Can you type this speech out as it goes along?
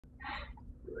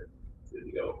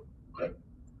Good to go. Okay.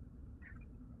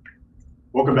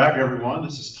 Welcome back, everyone.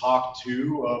 This is talk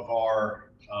 2 of our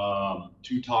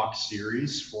 2-talk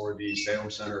series for the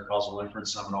Salem Center Causal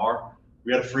Inference Seminar.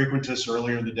 We had a frequentist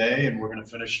earlier in the day, and we're going to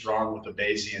finish strong with the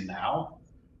Bayesian now.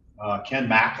 Ken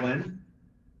McAlinn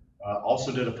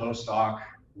also did a postdoc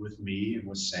with me and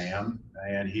with Sam,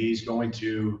 and he's going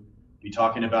to be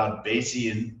talking about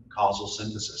Bayesian causal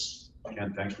synthesis.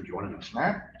 Ken, thanks for joining us. All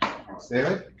right. Thanks,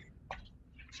 David.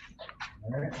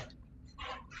 All right.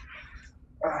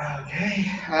 Okay.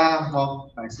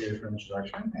 Well, thanks, David, for the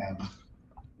introduction and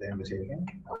the invitation.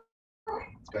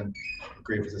 It's been a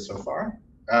great visit so far.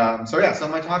 So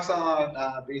my talk's on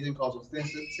Bayesian causal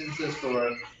synthesis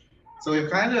for. So we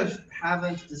kind of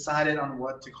haven't decided on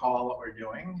what to call what we're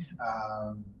doing.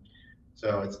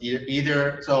 So it's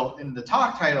either so in the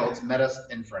talk title it's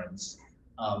meta-inference,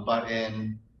 but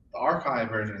in the archive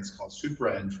version it's called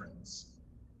Supra inference.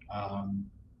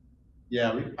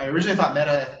 I originally thought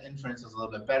meta-inference was a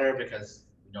little bit better because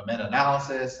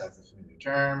meta-analysis, that's a familiar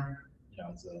term.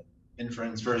 It's an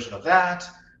inference version of that.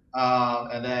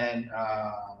 And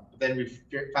then we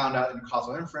found out in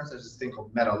causal inference there's this thing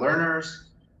called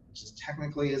meta-learners, which is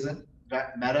technically isn't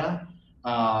that meta.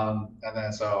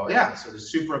 So the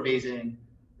Supra Bayesian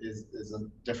is a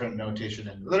different notation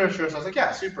in the literature. So I was like,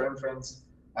 yeah, Supra inference.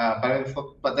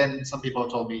 But then some people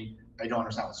told me I don't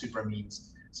understand what Supra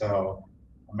means. So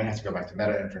I'm gonna have to go back to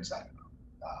meta-inference. I don't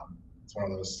know. It's one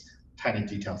of those tiny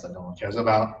details that no one cares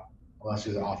about unless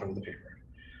you're the author of the paper.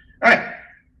 All right.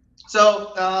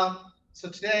 So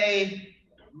today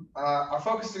our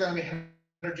focus is going to be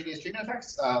heterogeneous treatment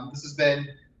effects. This has been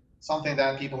something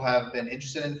that people have been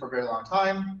interested in for a very long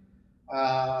time.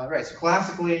 Right. So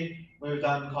classically, when we've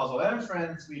done causal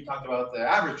inference, we talked about the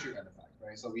average treatment effect.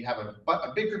 Right. So we have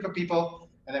a big group of people,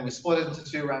 and then we split it into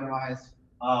 2 randomized.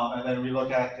 And then we look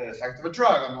at the effect of a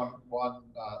drug on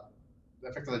the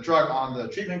effect of the drug on the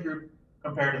treatment group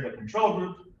compared to the control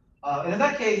group. And in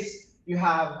that case, you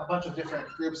have a bunch of different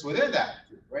groups within that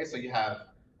group, right? So you have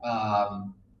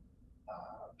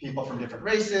people from different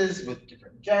races with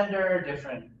different gender,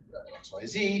 different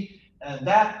XYZ, and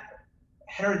that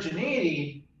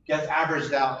heterogeneity gets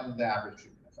averaged out in the average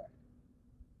treatment effect.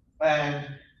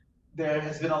 And there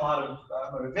has been a lot of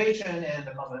motivation in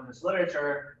the causal inference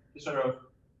literature to sort of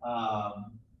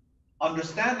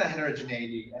understand the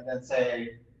heterogeneity and then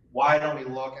say, why don't we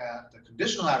look at the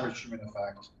conditional average treatment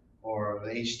effect or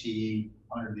the HTE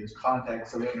under these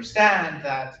contexts, so we understand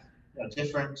that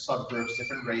different subgroups,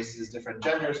 different races, different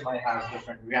genders might have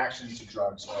different reactions to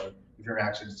drugs or different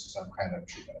reactions to some kind of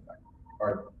treatment effect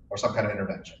or some kind of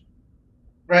intervention,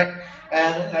 right?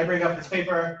 And I bring up this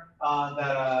paper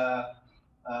that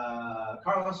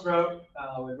Carlos wrote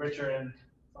with Richard and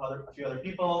a few other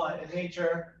people in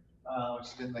Nature, which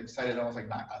has been cited almost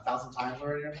 1,000 times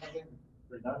already or something.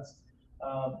 Pretty nuts.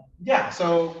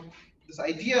 So this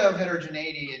idea of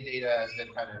heterogeneity in data has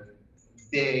been kind of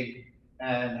big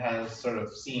and has sort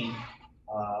of seen,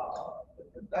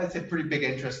 I'd say, pretty big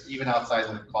interest even outside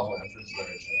of the causal inference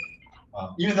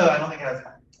literature, even though I don't think it has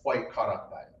quite caught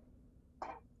up by it.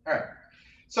 All right.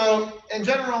 So in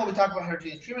general, we talk about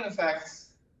heterogeneous treatment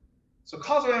effects. So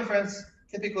causal inference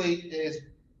typically is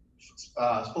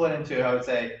split into, I would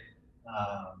say,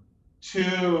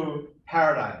 2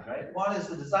 paradigms, right? One is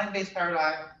the design-based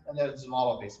paradigm, and then there's the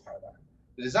model-based paradigm.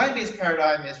 The design-based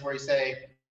paradigm is where you say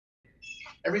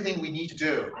everything we need to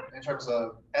do in terms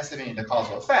of estimating the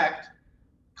causal effect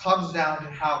comes down to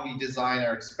how we design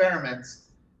our experiments.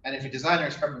 And if we design our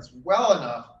experiments well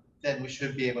enough, then we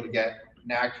should be able to get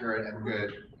an accurate and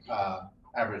good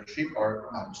average treatment, or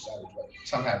not just average, but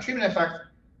some kind of treatment effect.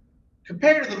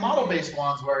 Compared to the model-based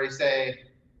ones where you say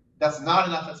that's not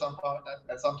enough at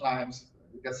sometimes,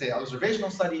 let's say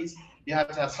observational studies, you have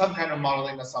to have some kind of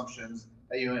modeling assumptions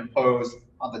that you impose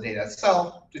on the data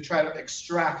itself to try to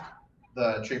extract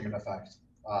the treatment effect.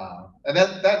 And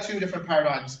that 2 different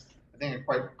paradigms, I think, are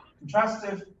quite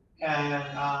contrastive. And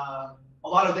a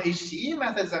lot of the HTE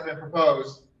methods that have been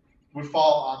proposed would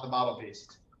fall on the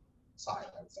model-based side,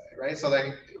 I would say, right? So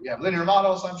we have linear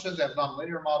model assumptions, we have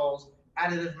nonlinear models,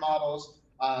 additive models,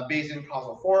 Bayesian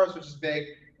causal forests, which is big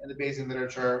in the Bayesian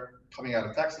literature coming out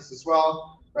of Texas as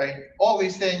well, right? All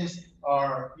these things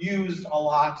are used a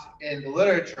lot in the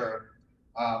literature,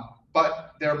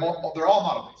 but they're all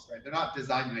model-based, right? They're not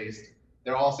design-based.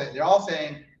 They're all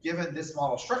saying, given this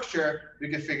model structure, we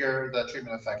could figure the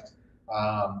treatment effect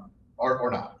or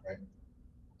not, right?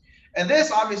 And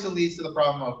this obviously leads to the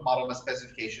problem of model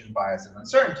misspecification, bias, and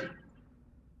uncertainty,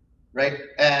 right?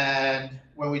 And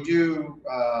when we do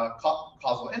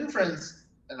causal inference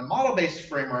in a model-based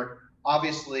framework,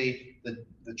 obviously the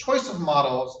the choice of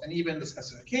models and even the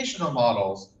specification of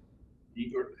models,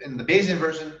 in the Bayesian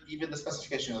version, even the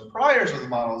specification of the priors of the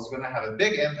model is going to have a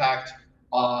big impact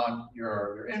on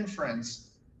your inference.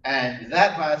 And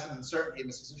that bias and uncertainty in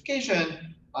the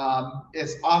specification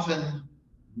is often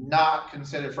not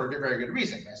considered for a very good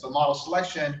reason. Right? So model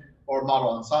selection or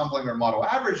model ensembling or model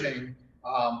averaging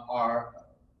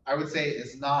I would say,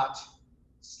 is not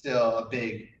still a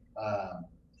big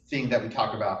thing that we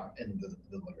talk about in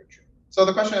the literature. So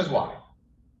the question is why?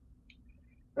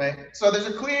 Right? So there's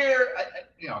a clear,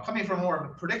 coming from more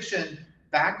of a prediction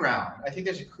background, I think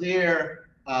there's a clear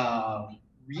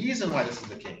reason why this is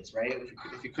the case, right?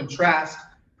 If you contrast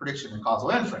prediction and causal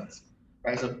inference,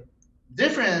 right? So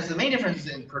the main difference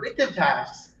is in predictive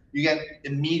tasks, you get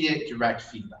immediate direct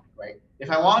feedback, right? If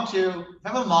I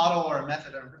have a model or a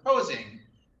method I'm proposing,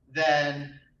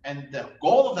 then, and the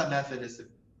goal of that method is to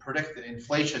predict the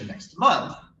inflation next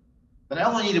month, then I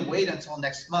only need to wait until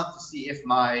next month to see if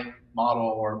my model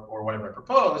or whatever I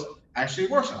proposed actually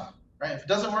works or not, right? If it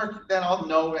doesn't work, then I'll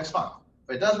know next month.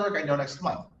 If it does work, I know next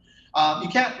month. You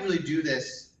can't really do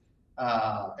this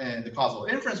in the causal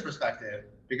inference perspective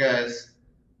because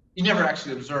you never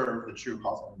actually observe the true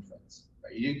causal inference.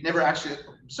 Right? You never actually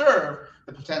observe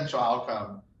the potential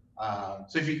outcome.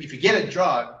 So if you get a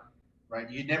drug, right,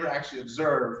 you never actually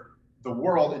observe the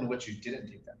world in which you didn't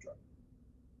take that drug,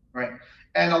 right?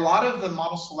 And a lot of the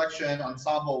model selection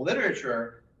ensemble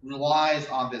literature relies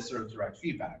on this sort of direct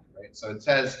feedback, right? So it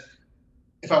says,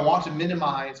 if I want to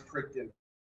minimize predictive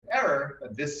error,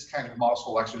 then this kind of model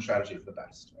selection strategy is the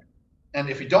best, right? And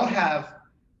if you don't have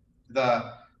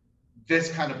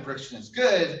this kind of prediction is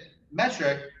good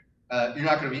metric, you're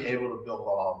not going to be able to build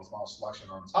all of these model selection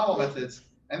or ensemble methods.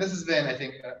 And this has been, I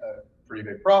think, a pretty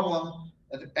big problem.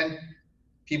 And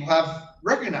people have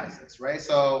recognized this, right?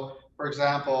 So, for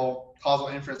example, causal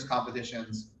inference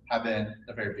competitions have been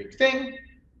a very big thing,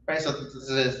 right? So this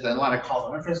is the Atlantic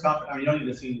Causal Inference Competition. I mean, you don't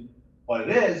need to see what it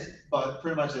is, but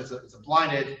pretty much it's a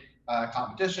blinded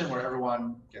competition where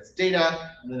everyone gets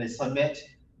data, and then they submit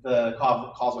the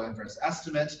causal inference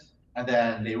estimate, and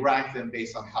then they rank them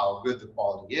based on how good the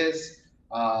quality is.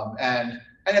 And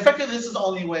effectively, this is the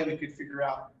only way we could figure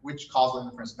out which causal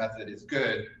inference method is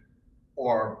good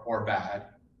or bad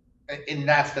in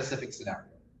that specific scenario,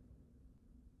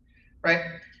 right?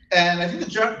 And I think the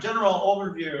general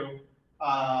overview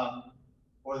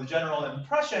or the general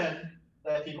impression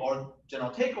that people, or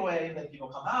general takeaway that people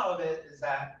come out of it is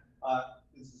that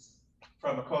this is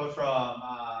from a quote from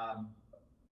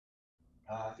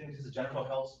I think this is a Jennifer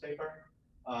Hill's paper,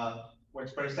 where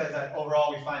it says that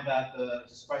overall we find that to a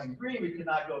surprising degree we could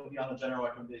not go beyond the general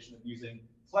recommendation of using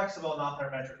flexible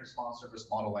non-parametric response surface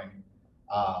modeling.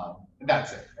 And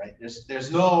that's it, right?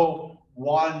 There's no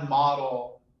one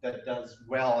model that does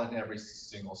well in every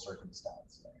single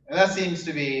circumstance, right? And that seems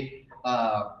to be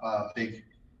a big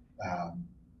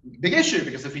issue,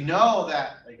 because if we know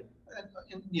that, like,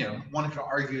 one could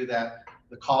argue that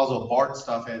the causal BART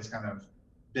stuff has kind of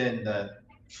been the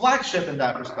flagship in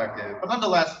that perspective, but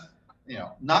nonetheless,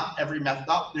 not every method,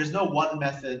 there's no one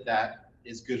method that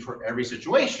is good for every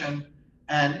situation.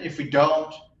 And if we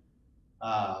don't,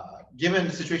 given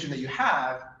the situation that you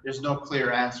have, there's no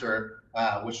clear answer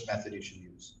which method you should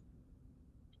use.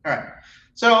 All right,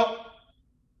 so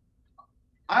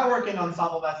I work in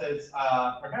ensemble methods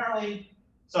primarily.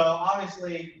 So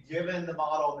obviously, given the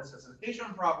model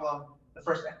misspecification problem, the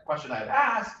first question I'd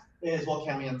ask is, well,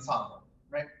 can we ensemble,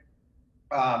 right?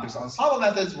 Because ensemble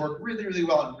methods work really, really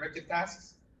well in predictive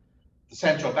tasks. The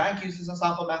central bank uses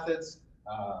ensemble methods.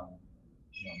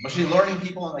 Machine learning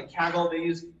people in like Kaggle, they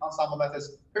use ensemble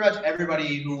methods. Pretty much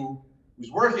everybody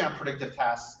who's working on predictive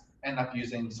tasks end up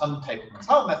using some type of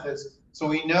ensemble methods. So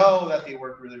we know that they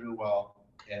work really, really well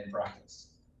in practice.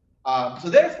 So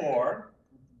therefore,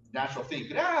 natural thing you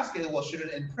could ask is, well, should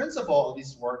it in principle at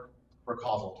least work for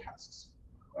causal tasks?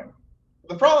 Right?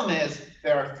 The problem is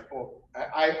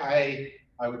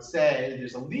I would say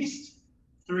there's at least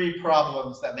 3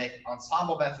 problems that make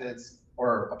ensemble methods,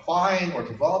 or applying or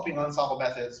developing ensemble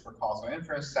methods for causal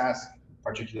inference tasks,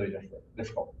 particularly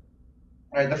difficult.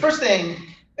 All right, the first thing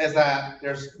is that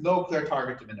there's no clear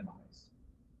target to minimize,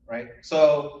 right?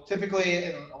 So typically,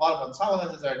 in a lot of ensemble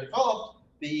methods that are developed,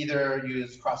 they either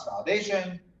use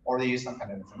cross-validation or they use some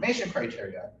kind of information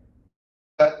criteria.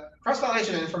 But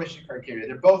cross-validation and information criteria,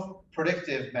 they're both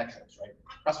predictive metrics, right?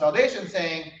 Cross-validation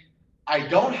saying, I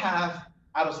don't have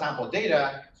out-of-sample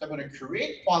data, so I'm going to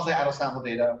create quasi-out-of-sample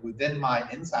data within my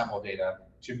in-sample data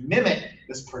to mimic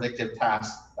this predictive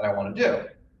task that I want to do,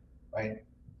 right?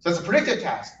 So it's a predictive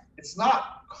task. It's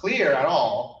not clear at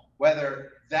all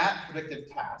whether that predictive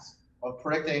task of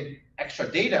predicting extra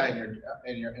data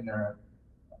in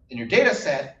your data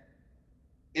set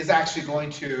is actually going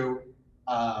to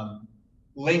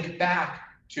link back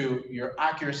to your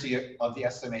accuracy of the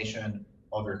estimation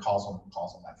of your causal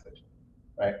method,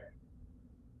 right?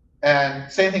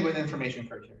 And same thing with information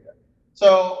criteria.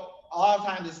 So a lot of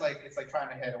times it's like trying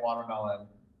to hit a watermelon,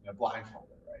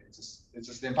 blindfolded, right? It's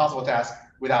just an impossible task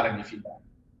without any feedback.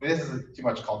 But this is too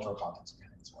much cultural context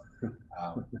behind this one.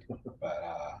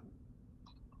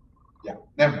 Yeah,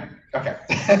 never mind. Okay.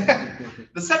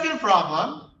 The second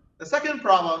problem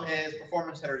is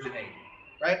performance heterogeneity,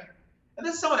 right? And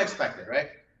this is somewhat expected, right?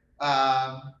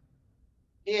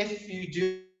 If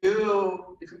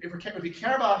we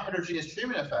care about heterogeneous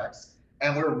treatment effects,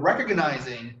 and we're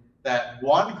recognizing that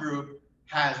one group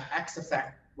has X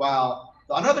effect while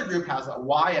the another group has a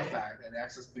Y effect, and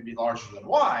X is going to be larger than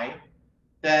Y,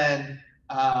 then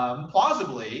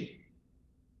plausibly,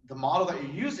 the model that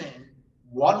you're using,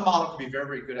 one model could be very,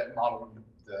 very good at modeling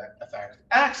the effect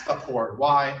X, but poor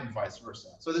Y, and vice versa.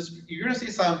 So you're going to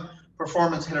see some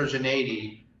performance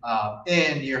heterogeneity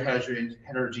in your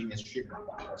heterogeneous treatment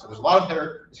effect. So there's a lot of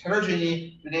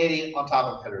heterogeneity on top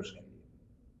of heterogeneity,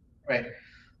 right?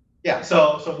 Yeah.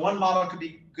 So one model could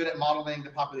be good at modeling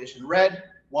the population red.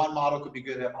 One model could be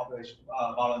good at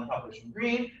modeling the population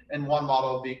green, and one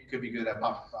model could be good at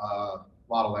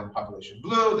modeling population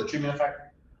blue, the treatment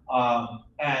effect.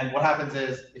 And what happens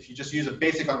is, if you just use a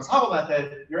basic ensemble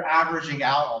method, you're averaging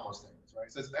out all those things,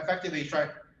 right? So it's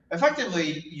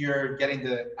effectively you're getting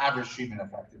the average treatment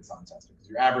effect in some sense, because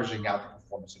you're averaging out the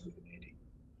performance heterogeneity.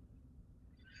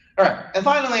 All right, and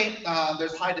finally,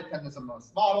 there's high dependence on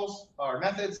most models or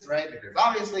methods, right? Because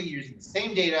obviously you're using the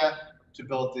same data to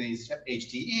build these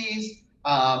HDEs,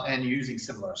 and you're using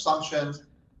similar assumptions,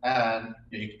 and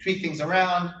you can tweak things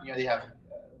around. They have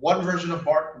one version of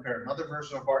BART compared to another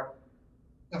version of BART.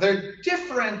 They're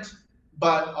different,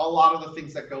 but a lot of the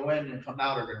things that go in and come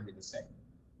out are going to be the same,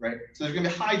 right? So there's going to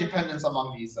be high dependence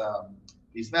among these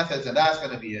methods, and that's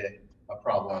going to be a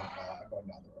problem going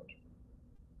down the road.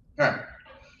 All right.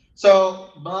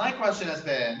 So my question has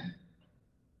been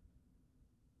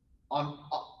on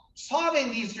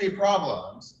solving these three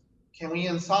problems. Can we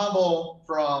ensemble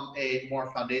from a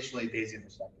more foundationally Bayesian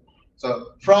perspective?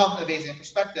 So from a Bayesian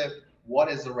perspective,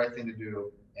 what is the right thing to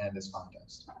do in this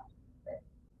context? Right.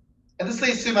 And this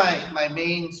leads to my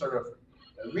main sort of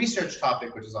research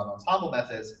topic, which is on ensemble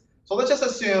methods. So let's just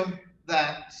assume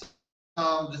that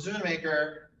some decision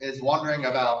maker is wondering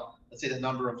about, let's say, the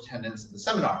number of attendants in the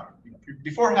seminar.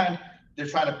 Beforehand, they're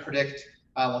trying to predict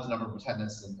what the number of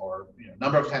attendants or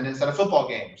number of attendants at a football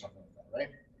game or something like that, right?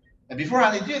 And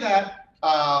beforehand they do that,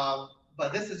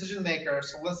 but this decision maker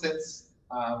solicits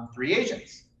 3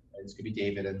 agents. This could be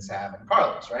David and Sam and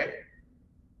Carlos, right?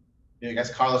 I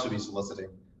guess Carlos would be soliciting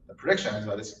the predictions,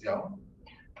 but it's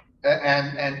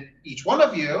and each one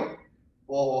of you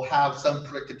will have some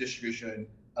predicted distribution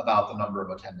about the number of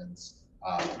attendants.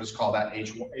 Let's call that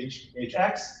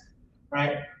HX,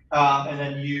 right? And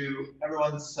then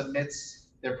everyone submits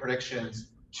their predictions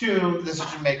to the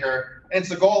decision maker. And it's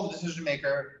the goal of the decision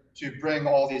maker to bring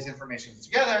all these informations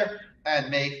together and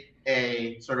make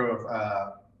a sort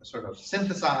of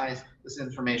synthesize this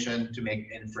information to make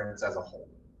inference as a whole,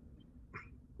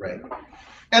 right?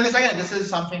 And this is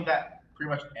something that pretty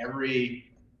much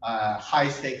every high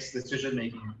stakes decision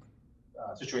making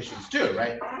situations do,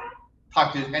 right?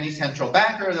 Talk to any central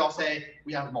banker, they'll say,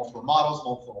 we have multiple models,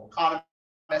 multiple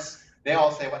economists. They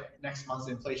all say what next month's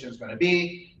inflation is going to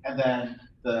be, and then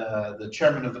the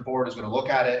chairman of the board is going to look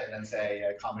at it and then say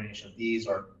a combination of these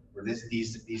or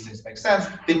these things make sense.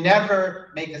 They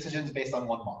never make decisions based on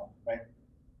one model, right?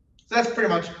 So that's pretty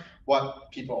much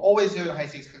what people always do in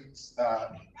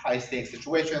high stakes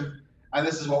situations, and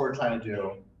this is what we're trying to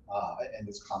do in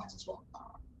this context as well.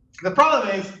 The problem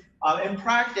is, in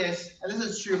practice, and this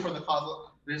is true for the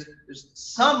causal, there's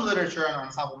some literature on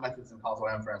ensemble methods in causal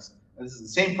inference, and this is the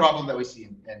same problem that we see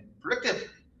in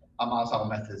predictive ensemble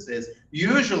methods. Is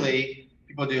usually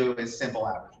people do is simple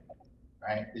averaging,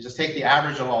 right? They just take the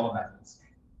average of all the methods,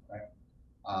 right?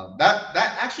 That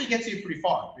actually gets you pretty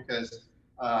far, because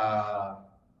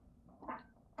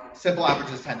simple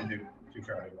averages tend to do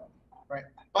fairly well, right?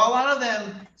 But a lot of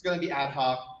them is going to be ad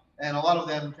hoc, and a lot of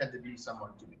them tend to be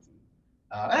somewhat gimmicky.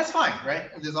 And that's fine,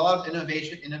 right? There's a lot of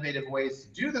innovative ways to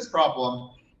do this problem.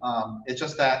 It's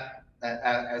just that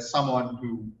as someone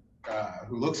who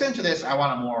looks into this, I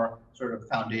want a more sort of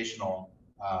foundational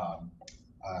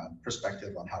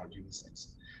perspective on how to do these things.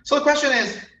 So the question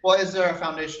is, well, is there a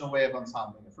foundational way of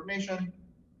ensembling information?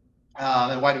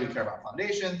 And why do we care about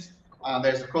foundations?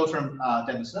 There's a quote from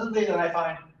Dennis Lindley that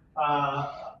I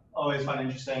always find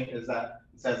interesting, is that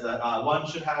he says that one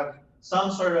should have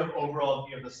some sort of overall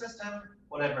view of the system,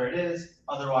 whatever it is.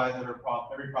 Otherwise, every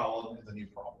problem is a new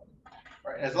problem.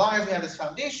 Right? As long as we have this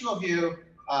foundational view,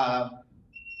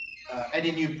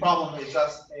 any new problem is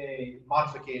just a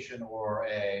modification or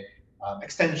a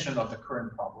extension of the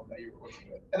current problem that you're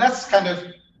working with. And that's kind of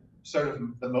sort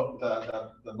of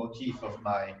the motif of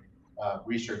my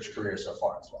research career so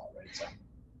far as well, right? So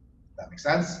that makes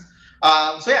sense.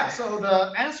 So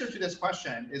the answer to this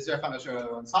question, is there a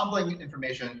foundational ensembling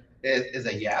information, is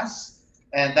a yes.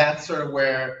 And that's sort of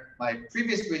where my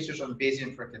previous research on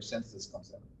Bayesian predictive synthesis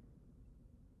comes in.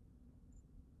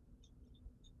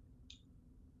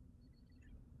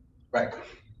 Right.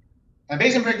 And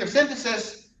Bayesian predictive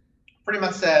synthesis pretty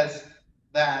much says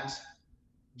that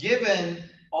given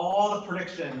all the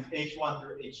predictions H1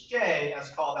 through Hj, let's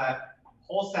call that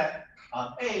whole set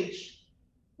on H,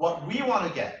 what we want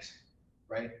to get,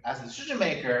 right, as a decision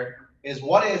maker is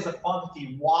what is the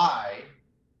quantity Y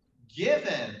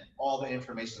given all the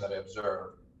information that I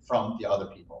observe from the other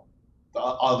people, the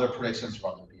other predictions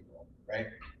from other people, right?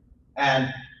 And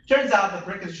turns out the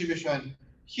predictive distribution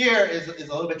here is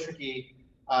a little bit tricky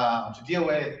to deal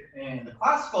with in the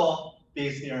classical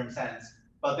Bayes theorem sense,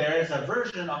 but there is a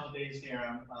version of the Bayes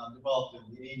theorem developed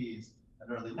in the 80s and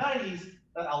early 90s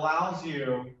that allows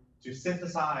you to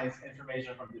synthesize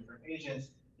information from different agents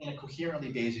in a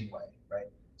coherently Bayesian way, right?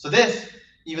 So this,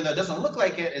 even though it doesn't look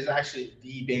like it, is actually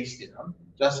the Bayes theorem,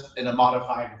 just in a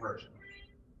modified version,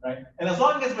 right? And as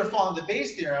long as we're following the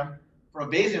Bayes theorem from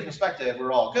a Bayesian perspective,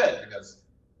 we're all good because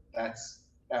that's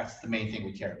the main thing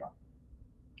we care about,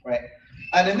 right?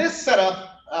 And in this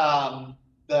setup,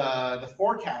 the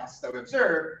forecasts that we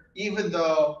observe, even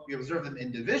though we observe them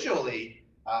individually,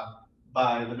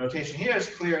 by the notation here, it's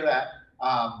clear that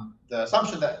the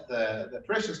assumption that the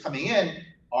predictions coming in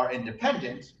are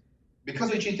independent.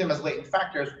 Because we treat them as latent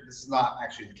factors, this is not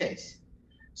actually the case.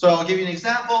 So I'll give you an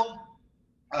example.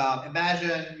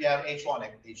 Imagine you have H1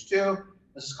 and H2.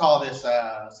 Let's just call this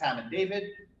Sam and David,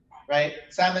 right?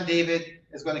 Sam and David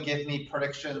is going to give me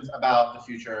predictions about the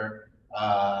future,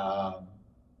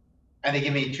 and they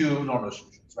give me two normal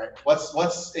distributions, right?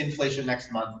 What's inflation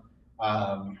next month?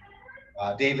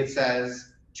 David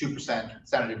says 2%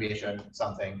 standard deviation,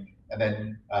 something, and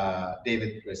then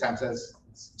Sam says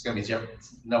it's going to be 0.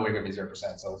 It's nowhere going to be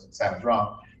 0%, so Sam is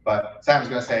wrong. But Sam is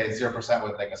going to say 0%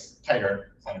 with like a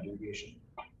tighter standard deviation.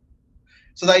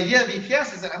 So the idea of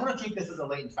EPS is that I want to treat this as a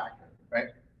latent factor, right?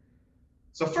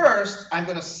 So first, I'm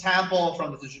going to sample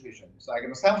from the distribution. So I'm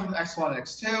going to sample from x1 and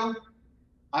x2.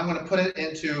 I'm going to put it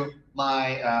into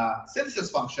my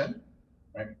synthesis function,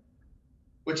 right?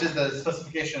 Which is the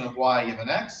specification of y given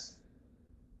x.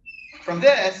 From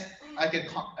this, I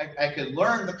could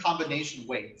learn the combination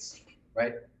weights,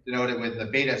 right? Denoted with the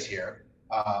betas here.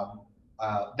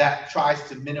 That tries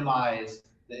to minimize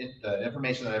the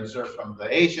information that I observe from the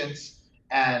agents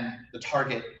and the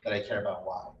target that I care about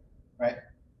y, right?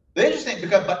 The interesting,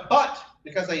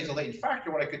 because I use a latent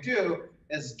factor, what I could do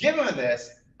is, given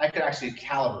this, I could actually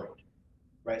calibrate,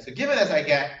 right? So given this, I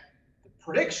get the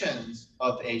predictions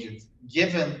of the agents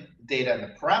given the data and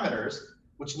the parameters,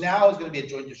 which now is going to be a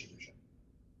joint distribution,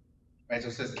 right? So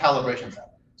it says calibration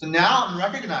set. So now I'm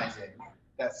recognizing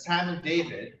that Sam and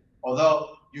David,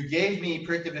 although you gave me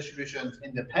predictive distributions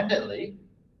independently,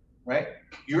 right?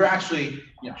 You're actually,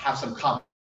 have some common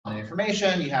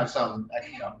information. You have some,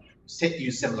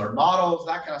 use similar models,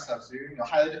 that kind of stuff. So you're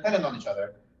highly dependent on each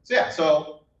other. So yeah,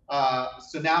 so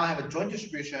now I have a joint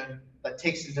distribution that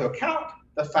takes into account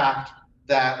the fact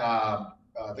that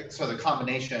the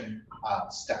combination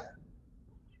step.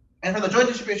 And for the joint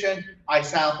distribution, I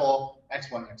sample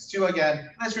x1 and x2 again, and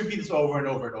let's repeat this over and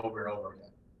over and over and over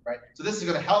again, right? So this is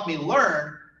going to help me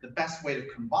learn the best way to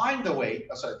combine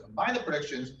combine the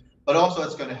predictions, but also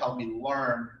it's going to help me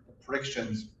learn the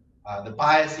predictions, the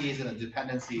biases and the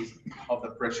dependencies of the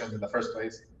predictions in the first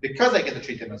place, because I get to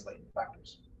treat them as latent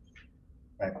factors,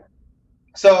 right?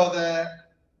 So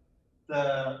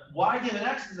the y given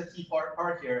x is the key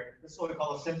part here. This is what we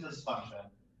call a synthesis function.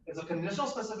 It's a conditional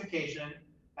specification,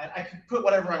 and I can put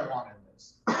whatever I want in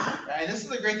this. And this is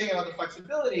the great thing about the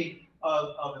flexibility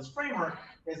of this framework,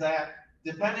 is that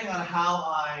depending on how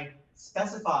I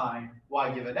specify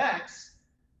y given x,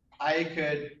 I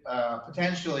could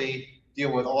potentially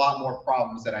deal with a lot more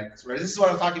problems that this is what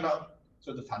I'm talking about.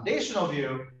 So the foundational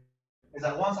view is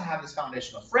that once I have this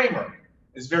foundational framework,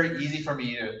 it's very easy for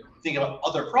me to think about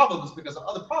other problems, because the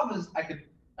other problems I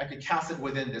could cast it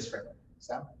within this framework.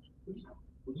 Sam?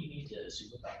 What do you need to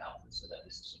assume about alpha so that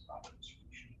this is a proper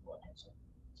distribution?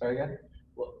 Sorry again?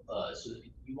 Well, so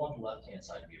you want the left-hand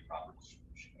side to be a proper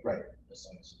distribution, right? As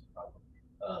long as it's a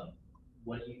problem.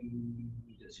 What do you need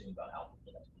assume about alpha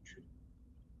for that to be true?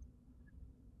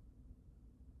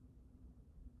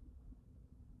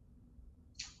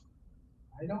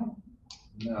 I don't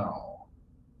know.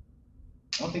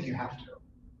 I don't think you have to.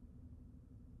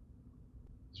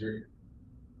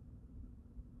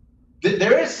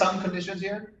 There is some conditions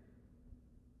here.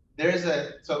 There is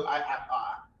a, so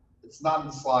it's not in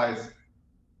the slides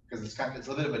because it's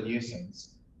a little bit of a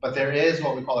nuisance, but there is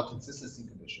what we call a consistency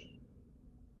condition,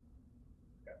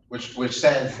 which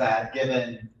says that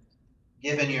given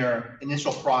your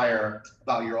initial prior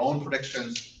about your own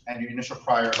predictions and your initial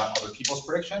prior about other people's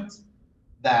predictions,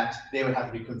 that they would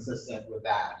have to be consistent with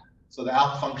that. So the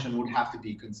alpha function would have to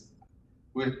be consistent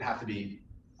with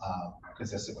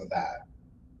that.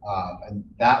 And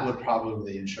that would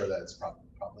probably ensure that it's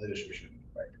probability distribution,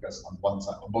 right? Because on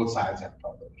both sides you have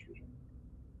probability distribution.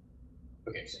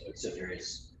 Okay, so there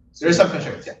is some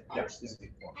constraints, yeah.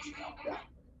 specific forms of alpha. Yeah.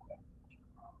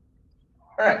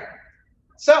 All right.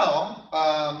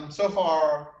 So so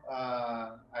far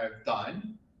I've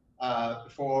done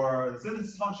for the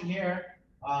synthesis function here.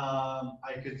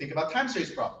 I could think about time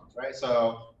series problems, right?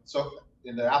 So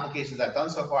in the applications I've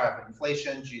done so far, I've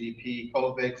inflation, GDP,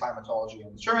 COVID, climatology,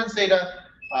 and insurance data.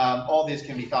 All these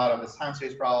can be thought of as time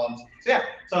series problems. So yeah,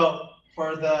 so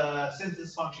for the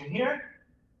synthesis function here,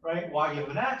 right, y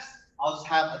given x, I'll just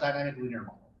have a dynamic linear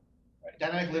model. Right?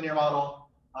 Dynamic linear model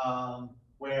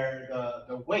where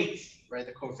the weights, right,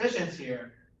 the coefficients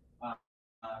here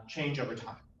change over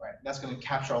time, right? That's going to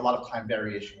capture a lot of time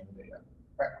variation in the data.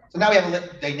 Right. So now we have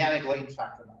a dynamic latent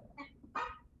factor model.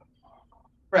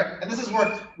 Right, and this has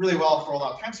worked really well for a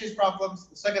lot of time series problems.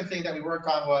 The second thing that we worked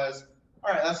on was,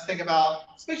 all right, let's think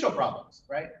about spatial problems,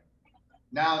 right?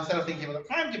 Now, instead of thinking about the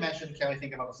time dimension, can we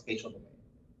think about the spatial domain,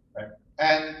 right?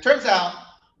 And it turns out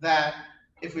that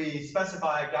if we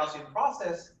specify a Gaussian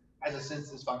process as a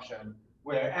synthesis function,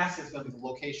 where S is going to be the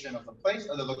location of the place,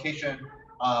 or the location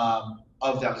of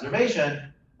the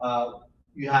observation,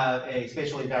 you have a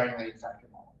spatially varying latent factor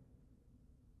model.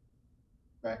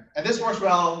 Right, and this works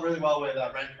really well with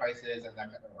rent prices and that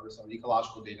kind of, or some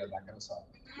ecological data and that kind of stuff.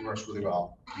 It works really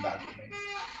well in that domain.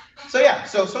 So yeah,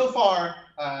 so far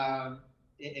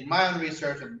in my own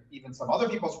research and even some other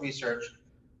people's research,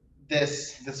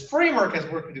 this framework has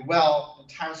worked really well in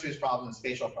time series problems and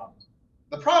spatial problems.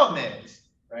 The problem is,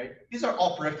 right, these are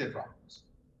all predicted problems.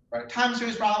 Right, time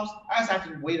series problems, I just have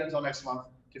to wait until next month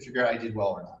to figure out I did well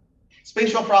or not.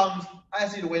 Spatial problems, I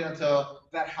just need to wait until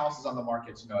that house is on the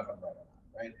market to know if I'm right or not.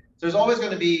 Right? So there's always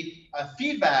going to be a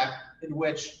feedback in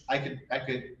which I could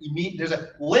there's a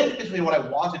link between what I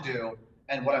want to do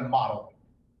and what I'm modeling.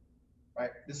 Right?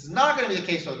 This is not going to be the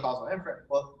case for the causal inference.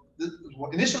 Well,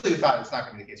 initially we thought it's not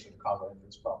going to be the case for the causal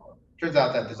inference problem. Turns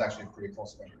out that there's actually a pretty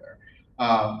close link there.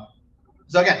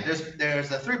 So again, there's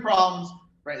the three problems.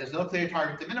 Right? There's no clear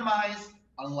target to minimize,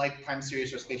 unlike time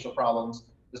series or spatial problems.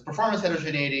 There's performance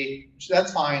heterogeneity, which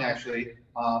that's fine actually,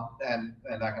 and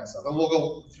that kind of stuff. And we'll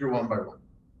go through one by one.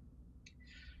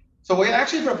 So what we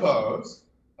actually propose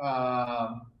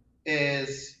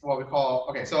is what we call,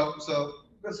 okay, so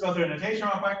let's go through the notation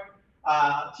real quick.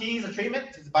 T is a treatment,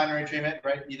 it's a binary treatment,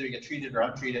 right? Either you get treated or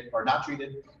untreated or not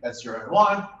treated. That's 0 and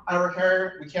 1.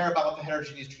 And we care about what the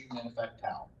heterogeneous treatment effect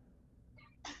tau.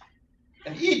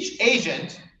 And each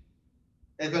agent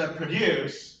is going to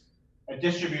produce a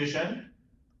distribution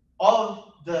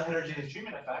of the heterogeneous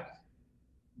treatment effect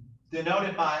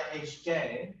denoted by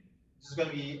Hj. This is going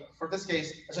to be, for this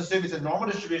case, let's assume it's a normal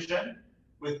distribution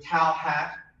with tau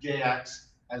hat jx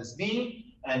as its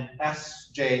mean and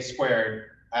sj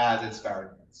squared as its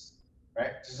variance.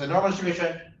 Right? So it's a normal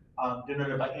distribution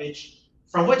denoted by h,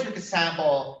 from which we could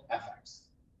sample fx.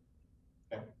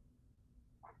 Okay.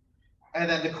 And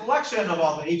then the collection of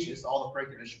all the h's, all the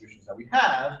breaker distributions that we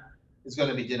have, is going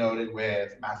to be denoted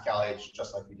with mathcal h,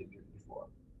 just like we did before.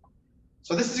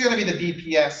 So this is going to be the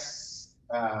BPS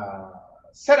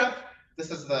setup. This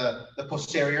is the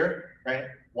posterior, right?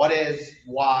 What is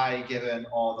y given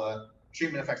all the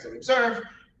treatment effects that we observe?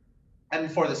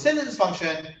 And for the synthesis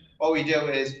function, what we do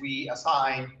is we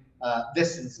assign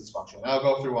this synthesis function. And I'll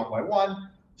go through one by one.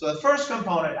 So the first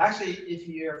component, actually, if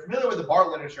you're familiar with the BART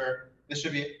literature, this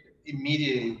should be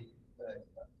immediately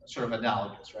sort of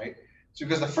analogous, right? So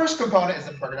because the first component is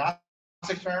the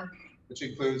prognostic term, which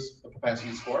includes the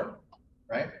propensity score,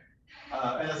 right?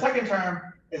 And the second term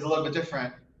is a little bit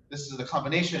different. This is the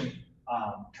combination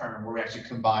term where we actually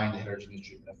combine the heterogeneous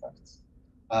treatment effects.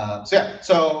 So yeah,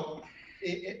 so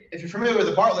if you're familiar with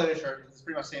the BART literature, it's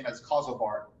pretty much the same as causal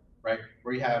BART, right?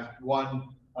 Where you have one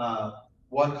BART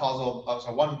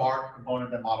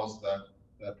component that models the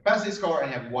propensity score,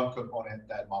 and you have one component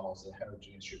that models the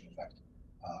heterogeneous treatment effect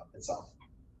itself.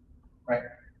 right?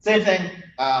 Same thing.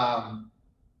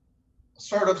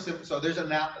 Sort of. So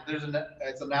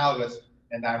it's analogous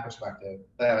in that perspective.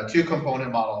 They have a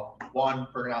two-component model, one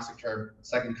prognostic term,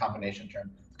 second combination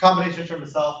term. The combination term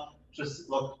itself just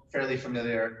look fairly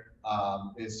familiar.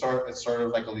 It's sort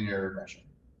of like a linear regression.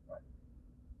 Right?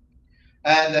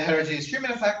 And the heterogeneous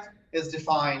treatment effect is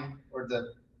defined, or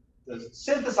the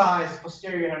synthesized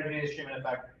posterior heterogeneous treatment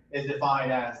effect is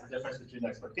defined as the difference between the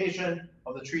expectation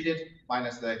of the treated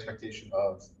minus the expectation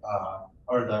of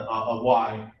of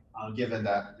y, given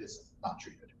that it's not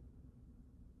treated.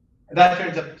 And that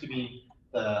turns out to be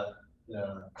the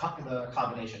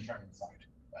combination term inside,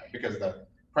 right? Because the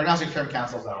prognostic term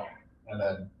cancels out, and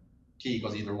then t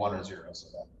equals either 1 or 0, so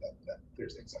that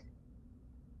clears things up.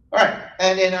 All right,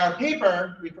 and in our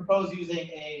paper, we propose using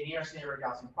a nearest neighbor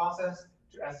Gaussian process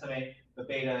to estimate the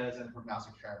betas and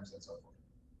prognostic terms and so forth.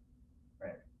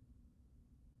 Right.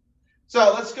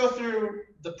 So let's go through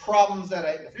the problems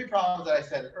the 3 problems that I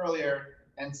said earlier,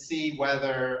 and see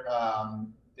whether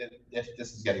if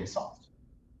this is getting solved,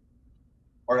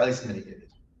 or at least mitigated.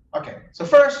 Okay. So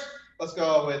first, let's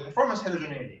go with performance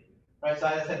heterogeneity. Right. So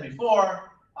as I said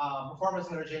before, performance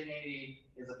heterogeneity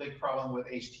is a big problem with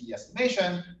HT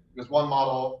estimation, because one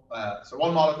model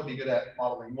could be good at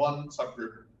modeling one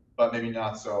subgroup, but maybe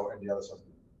not so in the other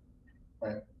subgroup.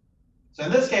 Right. So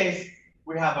in this case,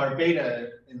 we have our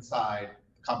beta inside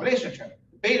the combination term.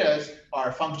 The betas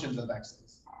are functions of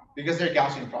x's because they're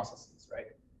Gaussian processes, right?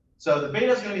 So the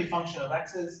beta is going to be a function of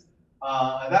x's,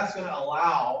 and that's going to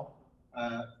allow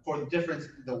for the difference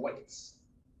in the weights,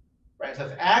 right? So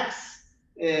if x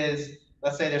is,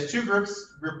 let's say there's 2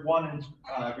 groups, group 1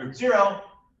 and group 0,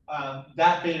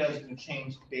 that beta is going to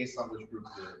change based on which group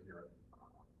you're in.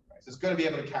 Right? So it's going to be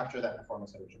able to capture that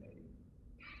performance heterogeneity,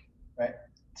 right?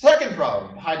 Second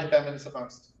problem, high dependence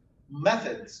amongst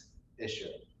methods issue.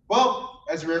 Well,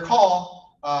 as we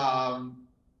recall,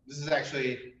 this is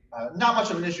actually not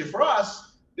much of an issue for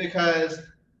us because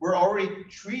we're already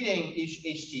treating each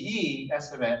HTE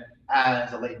estimate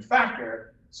as a latent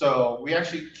factor. So we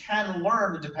actually can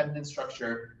learn the dependence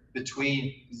structure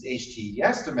between these HTE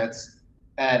estimates.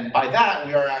 And by that,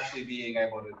 we are actually being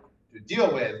able to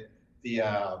deal with the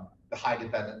high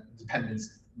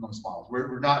dependence amongst models.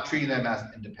 We're not treating them as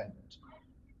independent,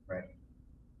 right?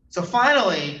 So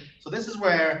finally, so this is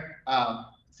where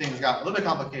things got a little bit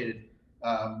complicated.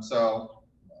 So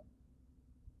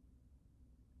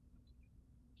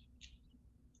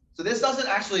this doesn't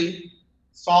actually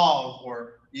solve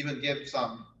or even give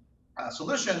some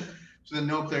solution to the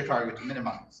no clear target to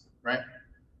minimize, right?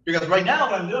 Because right now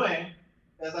what I'm doing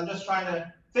is I'm just trying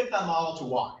to fit that model to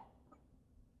y,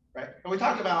 right? And we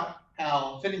talked about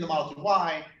how fitting the model to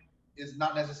y is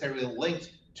not necessarily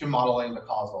linked to modeling the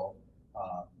causal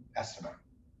estimate,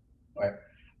 right?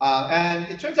 And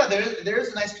it turns out there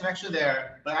is a nice connection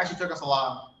there, but it actually took us a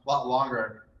lot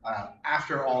longer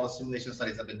after all the simulation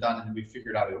studies have been done and we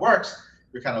figured out it works.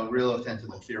 We kind of really looked into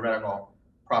the theoretical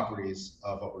properties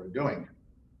of what we're doing,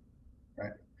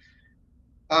 right?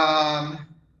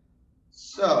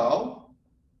 So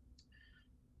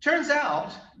turns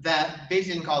out that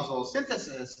Bayesian causal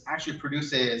synthesis actually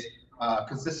produces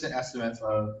consistent estimates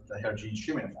of the heterogeneous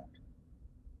treatment effect,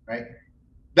 right?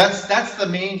 That's the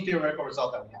main theoretical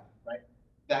result that we have, right?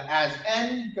 That as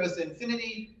n goes to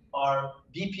infinity, our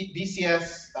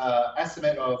BCS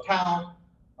estimate of tau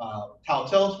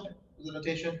tilde, the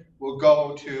notation, will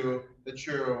go to the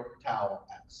true tau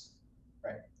x,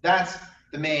 right? That's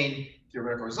the main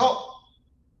theoretical result.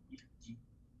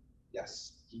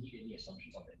 Yes. Do you need any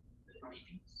assumptions on the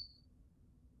agents?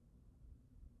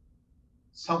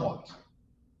 Somewhat.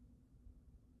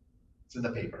 It's in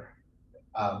the paper.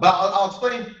 But I'll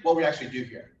explain what we actually do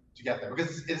here to get there,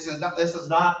 because this is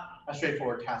not a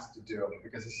straightforward task to do,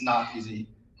 because it's not easy.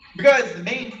 Because the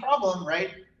main problem,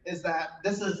 right, is that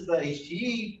this is the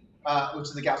HTE, which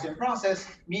is the Gaussian process,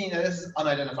 meaning that this is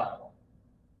unidentifiable.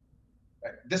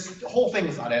 Right? This whole thing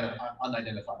is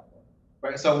unidentifiable,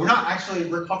 right? So we're not actually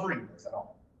recovering this at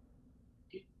all.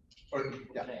 Or,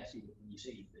 yeah. Can I ask you, when you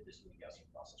say you fit this in the Gaussian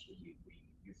process,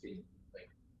 you fit like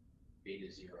beta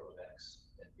 0 of x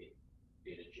and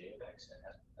beta j of x and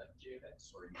fj of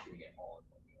x, or are you fitting it all in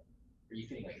one go? Are you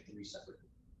fitting like 3 separate?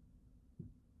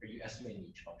 Are you estimating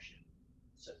each function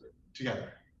separate?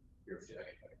 Together. Okay.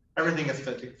 Everything is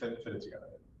fitted together.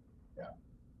 Yeah.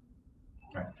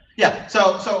 Right. Yeah.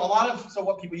 So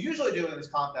what people usually do in this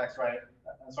context, right,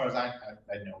 as far as I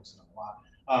know, it's not a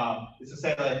lot, is to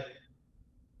say like,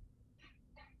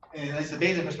 in at least the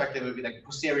Bayesian perspective, it would be like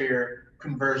posterior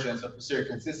convergence or posterior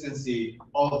consistency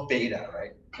of beta,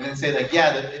 right? And then say like,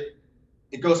 yeah, that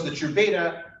it goes to the true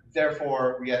beta,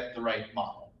 therefore we get the right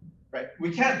model, right?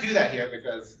 We can't do that here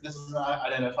because this is an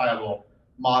identifiable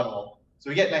model. So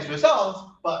we get nice results,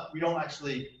 but we don't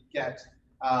actually get,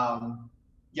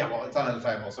 yeah, well, it's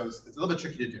unidentifiable, so it's a little bit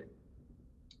tricky to do.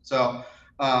 So,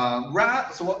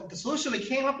 so what the solution we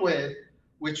came up with,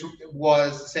 which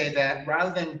was to say that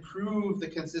rather than prove the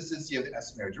consistency of the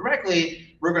estimator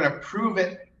directly, we're going to prove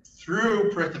it through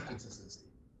predictive consistency,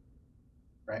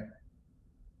 right?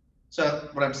 So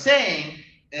what I'm saying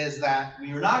is that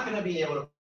we are not going to be able to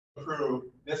prove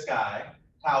this guy,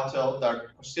 tau till the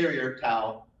posterior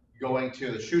tau going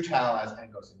to the true tau as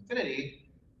n goes to infinity,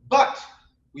 but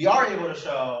we are able to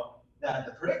show that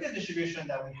the predicted distribution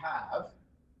that we have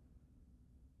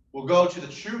will go to the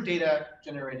true data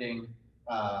generating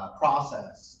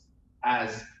process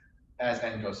as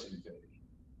n goes to infinity.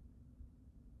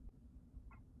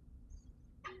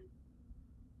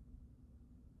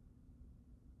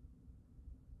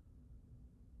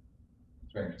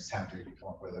 It's very much time for you to come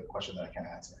up with a question that I can't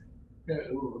answer.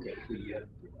 Okay.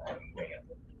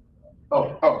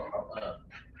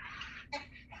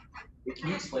 Can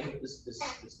you explain this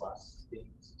last thing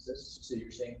exists? So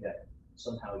you're saying that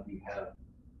somehow you have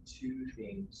two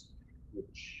things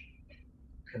which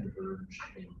converge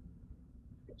in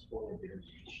explosive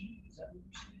variation. Is that what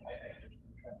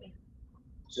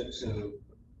you're saying? So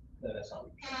no, that's not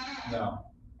what you're saying. No.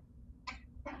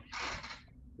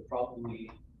 The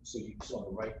probably so on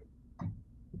the right.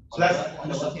 So that's on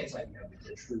the left hand side you have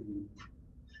the true.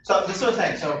 So this is what I'm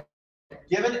saying. So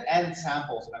given n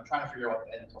samples, I'm trying to figure out what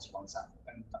the n plus one sample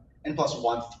n plus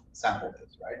one sample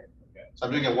is, right? Okay. So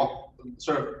I'm doing a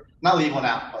sort of not leave one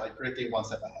out, but like predicting one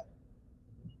step ahead.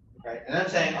 Okay. And then I'm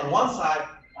saying on one side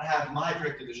I have my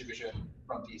predicted distribution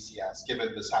from DCS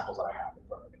given the samples that I have in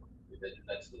front of me.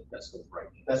 That's the right.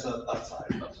 That's the left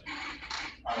side.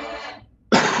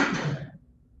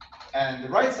 And the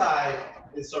right side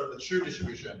is sort of the true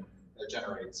distribution that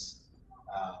generates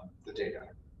the data.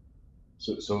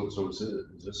 So is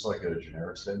this like a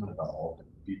generic statement about all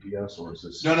BPS, or is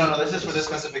this? No. This is for this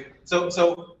specific. So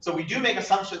we do make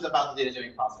assumptions about the data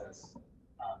generating process.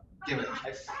 Given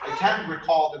I can't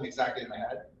recall them exactly in my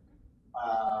head,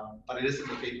 but it is in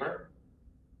the paper.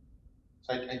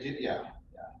 So I did, yeah.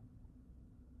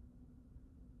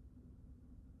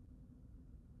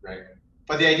 Right.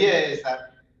 But the idea is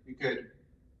that we could,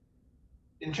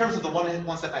 in terms of the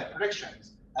one step ahead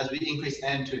predictions, as we increase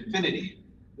n to infinity,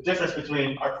 the difference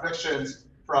between our predictions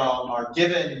from our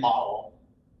given model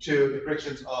to the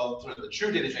predictions of sort of the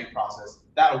true data generating process,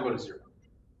 that will go to 0.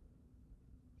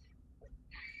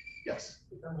 Yes.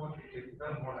 Is that more like a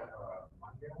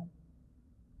modular?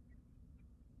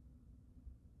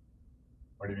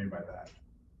 What do you mean by that?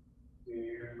 Do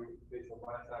you, based on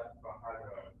one side behind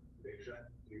the prediction,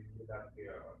 do you do that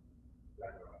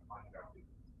like a modular?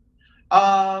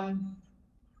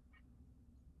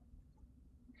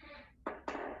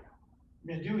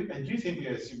 I do think we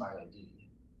assume my ID.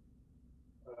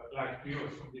 Like, do you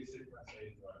assume this sequence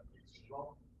is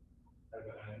zero at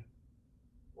the end,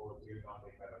 or do you not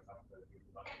make that assumption? Do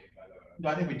you not make that? No,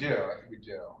 I think we do.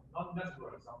 Not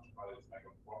necessarily assumption, but it's like a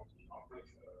property of this.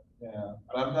 Yeah,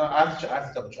 but I have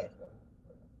to double check the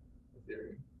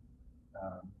theory.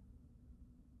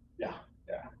 Yeah.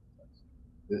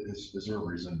 Is there a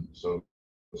reason? So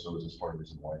is this part of the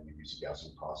reason why you use a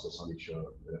Gaussian process on each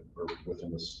or within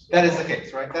this? That is the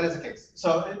case, right? That is the case.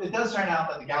 So it does turn out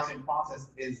that the Gaussian process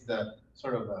is the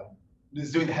sort of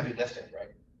is doing the heavy lifting,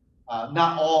 right?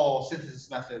 Not all synthesis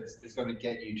methods is going to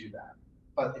get you to that,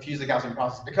 but if you use the Gaussian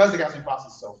process, because the Gaussian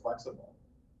process is so flexible,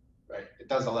 right? It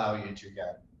does allow you to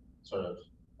get sort of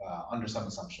under some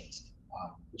assumptions,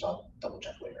 which I'll double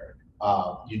check later.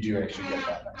 You do actually get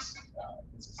that nice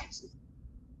consistency.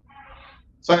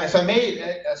 So I made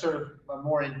a sort of a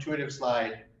more intuitive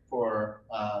slide for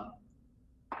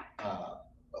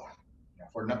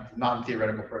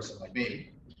non-theoretical person like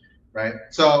me, right?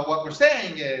 So what we're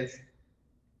saying is,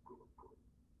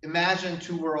 imagine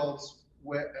two worlds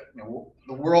where the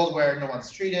world where no one's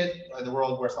treated, or the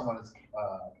world where someone is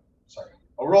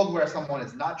a world where someone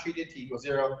is not treated, t equals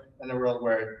 0, and a world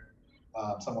where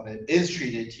someone is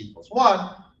treated, t equals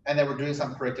 1, and then we're doing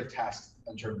some predictive tasks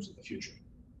in terms of the future.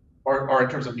 Or in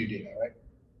terms of new data, right?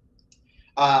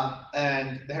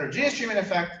 And the heterogeneous treatment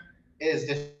effect is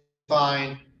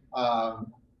defined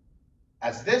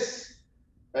as this,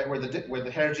 right? Where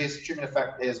the heterogeneous treatment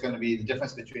effect is going to be the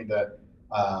difference between the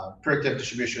predictive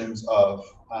distributions of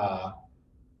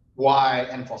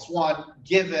yn plus 1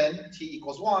 given t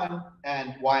equals 1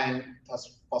 and yn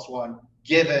plus 1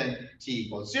 given t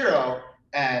equals 0,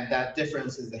 and that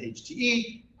difference is the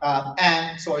HTE.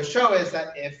 And so what I show is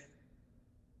that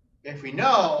if we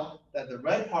know that the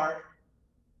red part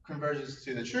converges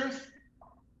to the truth,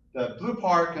 the blue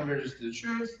part converges to the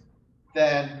truth,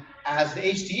 then as the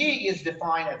HTE is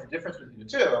defined as the difference between the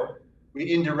two,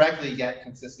 we indirectly get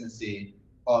consistency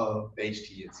of the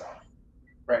HTE itself.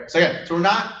 Right. So again, so we're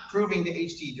not proving the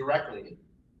HTE directly.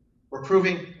 We're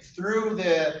proving through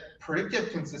the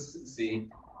predictive consistency,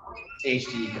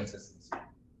 HTE consistency.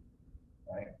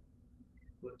 Right.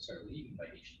 Sorry, what do you mean by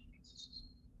HTE consistency?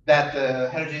 That the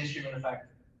heterogeneous treatment effect,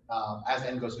 as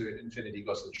n goes to infinity,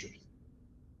 goes to the truth.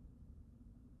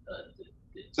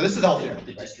 So this is the whole theorem.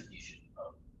 The right? distribution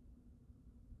of.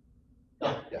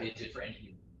 Yeah. For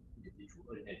any individual,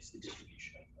 it's the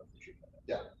distribution of the treatment.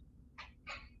 Yeah.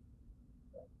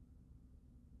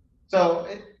 So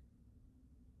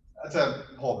that's a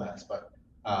whole mess, but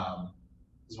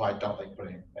this is why I don't like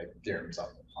putting like theorems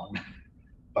up on.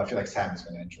 But I feel like Sam is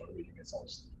going to enjoy reading it.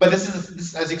 But this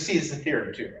is, as you can see, this is a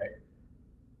theorem too, right?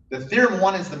 The theorem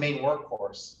 1 is the main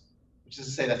workhorse, which is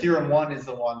to say that theorem 1 is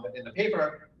the one that in the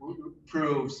paper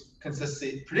proves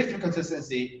consistency, predictive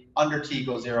consistency under t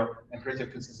equals 0 and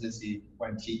predictive consistency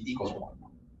when t equals 1.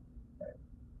 Right?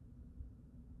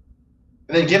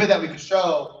 And then given that we could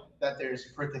show that there's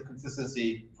predictive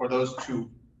consistency for those two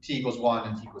t equals 1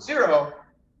 and t equals 0,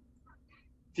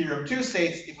 theorem 2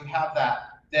 states if we have that,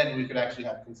 then we could actually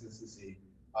have consistency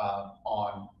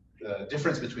on the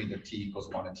difference between the t equals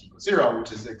 1 and t equals 0,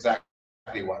 which is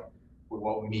exactly what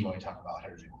we mean when we talk about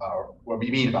heterogeneous, or what we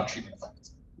mean about treatment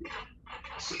effects.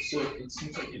 So it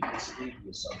seems like implicitly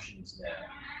the assumption is that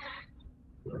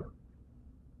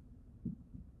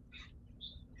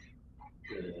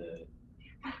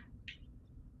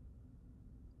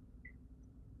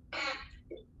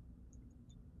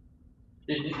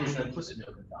there's an implicit no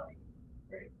confounding,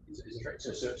 right? Is it right?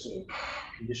 So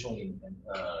conditionally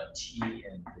t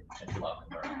and the potential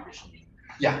outcome are conditionally.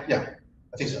 Yeah.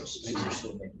 I think so. So you're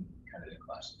still making kind of a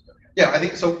class. Okay. Yeah, I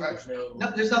think so. There's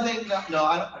There's nothing. No,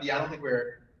 I don't think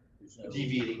we're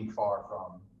deviating far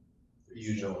from the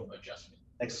usual adjustment,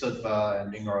 like Supra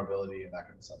and ignorability and that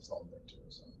kind of stuff. All there too.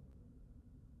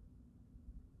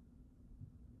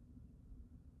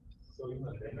 So in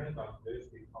the limit of this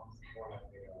becomes more like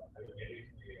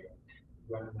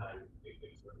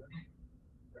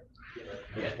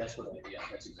yeah, that's what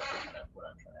that's exactly kind of what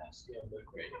I'm trying to ask. Yeah,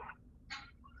 great.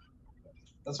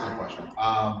 That's a good question.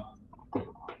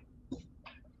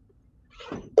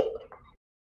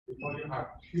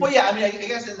 Well, yeah, I mean, I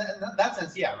guess in that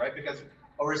sense, yeah, right? Because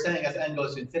what we're saying as n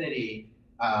goes to infinity,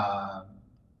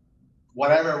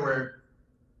 whatever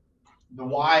the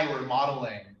y we're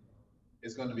modeling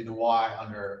is going to be the y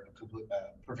under a complete,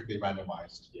 perfectly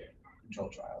randomized control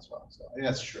trial as well. So I think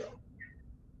that's true.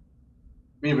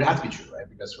 I mean, it would have to be true, right?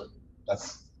 Because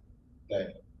that's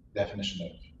the definition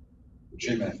of the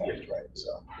treatment effect, right?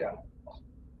 So yeah.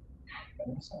 I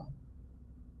think so.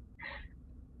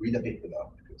 Read the paper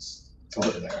though, because it's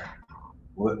over there.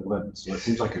 So it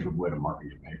seems like a good way to market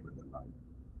your paper then, right?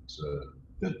 So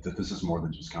that this is more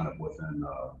than just kind of within,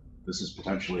 this is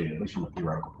potentially, at least from a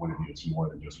theoretical point of view, it's more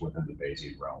than just within the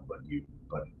Bayesian realm, but.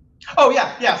 Oh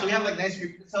yeah. So we have like nice,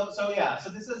 so yeah, so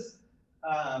this is,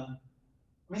 I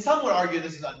mean, some would argue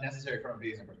this is unnecessary from a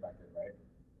Bayesian perspective, right?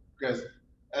 Because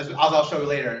as I'll show you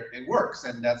later, it works,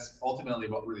 and that's ultimately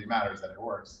what really matters, that it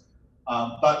works.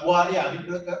 But what, yeah, I mean,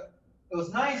 it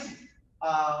was nice.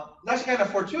 It's actually kind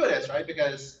of fortuitous, right?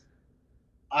 Because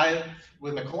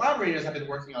with my collaborators, have been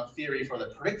working on theory for the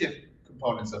predictive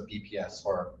components of BPS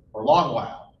for a long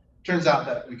while. Turns out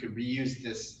that we could reuse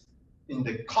this in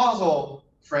the causal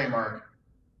framework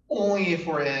only if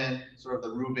we're in sort of the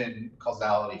Rubin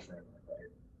causality framework, right?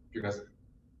 Because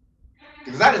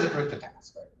that is a predictive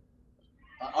task, right?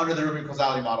 Under the Rubin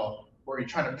causality model, what you're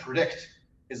trying to predict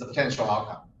is the potential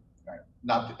outcome, right?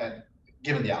 Not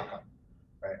given the outcome,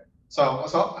 right? So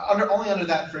only under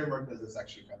that framework does this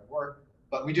actually kind of work.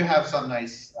 But we do have some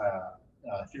nice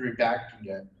theory backing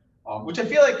it, which I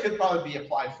feel like could probably be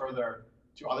applied further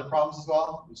to other problems as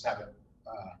well. We just haven't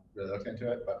really looked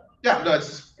into it, but yeah, no, it's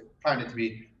just find it to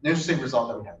be an interesting result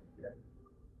that we have here.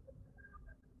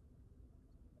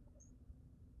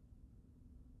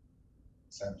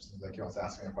 Sam seems like he wants to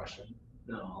ask me a question.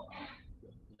 No,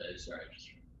 sorry.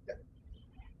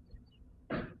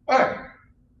 Yeah. All right.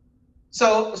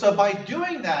 So by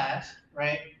doing that,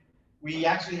 right, we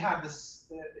actually have this,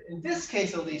 in this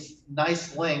case at least,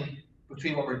 nice link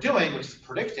between what we're doing, which is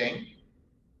predicting,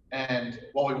 and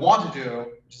what we want to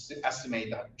do, which is to estimate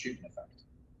that treatment effect.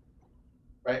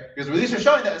 Right? Because at least we're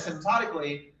showing that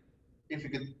asymptotically, if we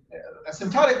could,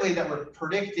 asymptotically that we're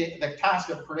predicting, the task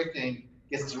of predicting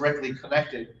gets directly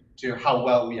connected to how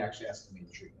well we actually estimate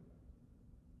the treatment.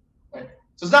 Right?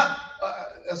 So it's not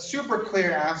a super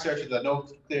clear answer to the no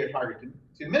clear target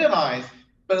to minimize,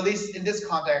 but at least in this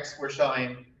context, we're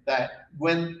showing that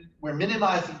when we're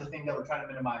minimizing the thing that we're trying to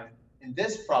minimize in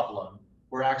this problem,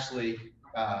 we're actually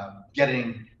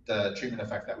getting the treatment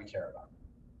effect that we care about,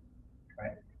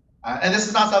 right? And this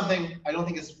is not something I don't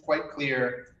think is quite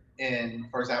clear in,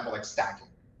 for example, like stacking,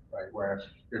 right, where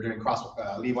you're doing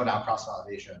leave one out cross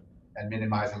validation and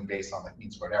minimizing based on like mean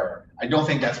squared error. I don't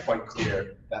think that's quite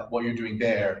clear that what you're doing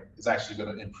there is actually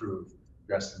going to improve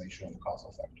your estimation of the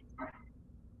causal effect.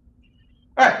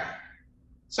 All right,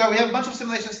 so we have a bunch of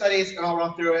simulation studies, and I'll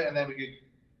run through it, and then we could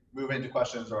move into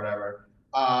questions or whatever.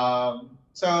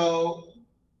 So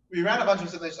we ran a bunch of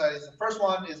simulation studies. The first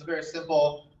one is a very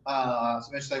simple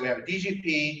simulation study. We have a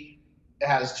DGP. It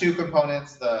has two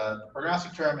components, the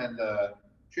prognostic term and the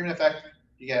treatment effect.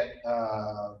 You get,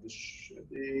 this should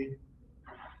be,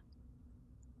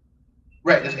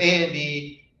 right, there's A and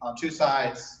B on two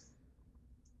sides.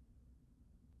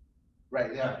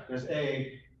 Right, yeah, there's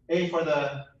A for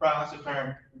the prognostic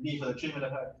term, and B for the treatment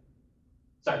effect.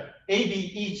 Sorry, A,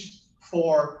 B each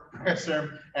for prognostic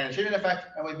term and treatment effect,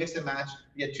 and we mix and match,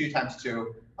 you get 2 times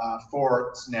 2,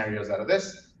 4 scenarios out of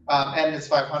this. N is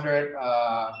 500,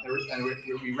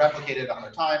 and we replicate it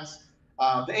 100 times.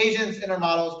 The agents in our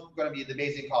model is going to be the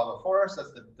Bayesian causal force.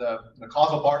 That's the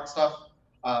causal BART stuff,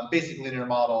 basic linear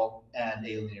model, and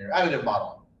a linear additive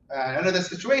model. Under this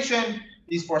situation,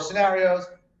 these 4 scenarios,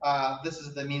 this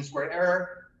is the mean squared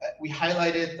error. We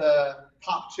highlighted the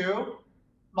top 2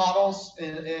 models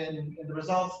in the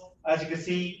results. As you can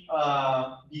see,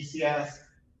 BCS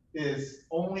is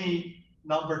only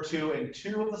number 2 in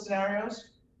 2 of the scenarios,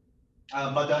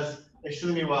 but does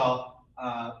extremely well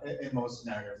in most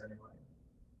scenarios anyway.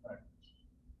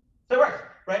 So it works,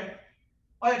 right?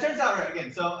 Well, it turns out, right,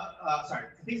 again, so, sorry,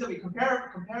 the things that we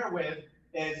compare with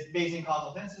is Bayesian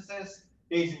causal synthesis,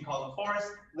 Bayesian causal force,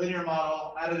 linear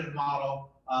model, additive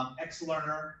model,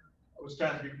 X-learner, which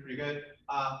turns out to be pretty good,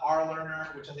 R-learner,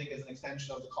 which I think is an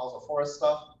extension of the causal forest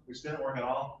stuff, which didn't work at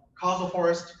all, causal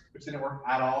forest, which didn't work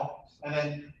at all, and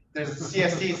then there's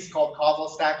CST called causal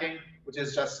stacking, which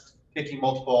is just taking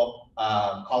multiple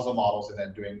causal models and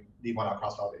then doing leave one out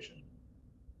cross validation.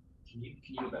 Can you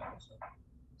go back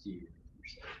to your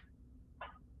study?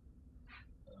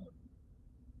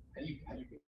 How do you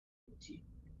pick T?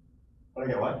 What do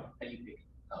I get? What? How do you pick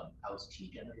how is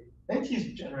T generated? I think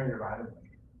T's generated randomly.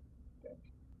 Okay.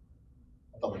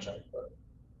 I'll double check, but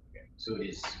okay. So it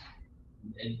is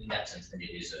in that sense, then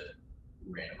it is a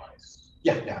randomized.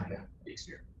 Yeah.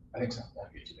 Experiment. I think so.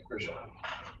 Yeah, for sure.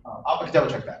 I'll double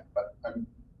check that, but I'm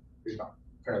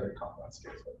fairly confident that's the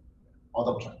case. But I'll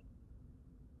double check.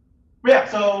 But yeah,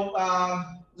 so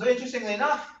interestingly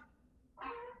enough,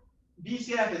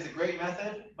 BCF is a great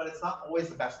method, but it's not always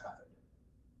the best method.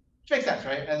 Which makes sense,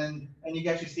 right? And you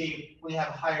can actually see when you have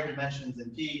higher dimensions in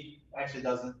P, it actually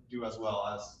doesn't do as well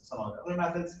as some of the other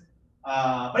methods.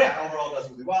 But yeah, overall it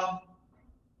does really well.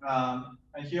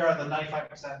 And here are the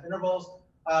 95% intervals.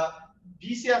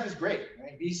 BCF is great,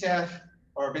 right? BCF,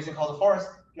 or Bayesian causal force,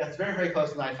 gets very, very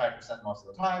close to 95% most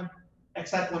of the time,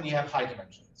 except when you have high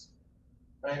dimensions,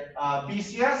 right?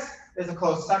 BCS is a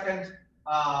close second,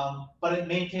 but it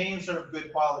maintains sort of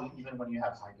good quality even when you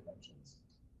have high dimensions.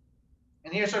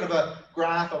 And here's sort of a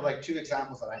graph of like 2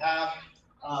 examples that I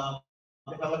have.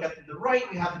 If I look at the right,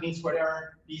 we have the mean squared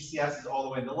error. BCS is all the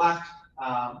way to the left.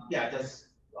 Yeah, it does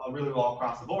really well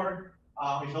across the board.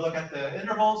 If you look at the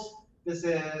intervals, this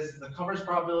is the coverage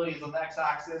probabilities on the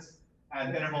x-axis,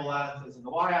 and the interval length is on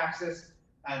the y-axis.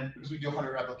 And because we do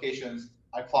 100 replications,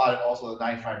 I plotted also the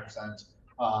 95%,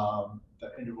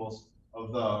 the intervals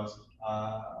of those.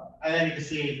 And then you can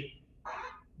see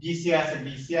BCS and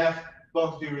BCF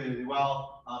both do really, really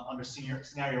well under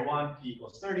scenario 1, P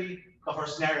equals 30. But for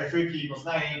scenario 3, P equals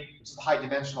 90, which is the high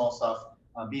dimensional stuff,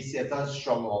 BCF does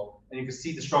struggle. And you can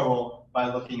see the struggle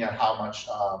by looking at how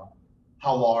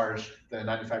large the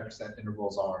 95%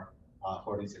 intervals are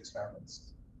for these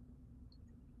experiments.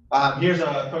 Here's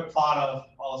a quick plot of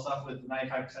all the stuff with the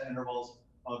 95% intervals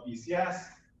of BCS.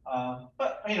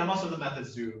 But most of the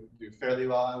methods do fairly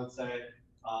well, I would say.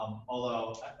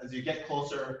 Although as you get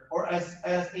closer, or as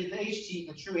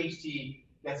the true HT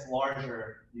gets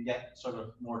larger, you get sort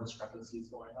of more discrepancies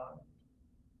going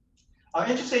on.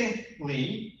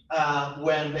 Interestingly,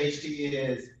 when the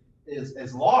HT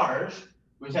is large,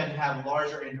 we tend to have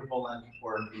larger interval length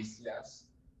for BCS,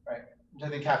 right? Which I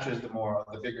think captures the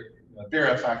bigger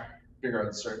effect, bigger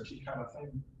uncertainty kind of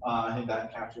thing. I think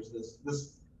that captures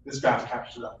this graph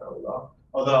captures that fairly well.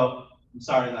 Although I'm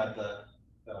sorry that the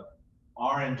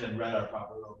orange and red are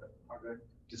probably a little bit harder to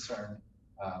discern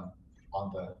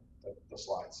on the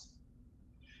slides.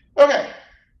 Okay,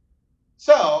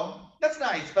 so that's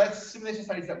nice, but it's simulation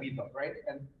studies that we built, right?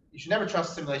 And you should never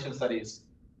trust simulation studies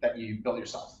that you built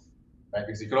yourself, right?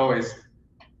 Because you could always,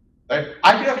 like,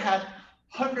 I could have had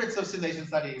hundreds of simulation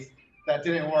studies that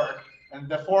didn't work, and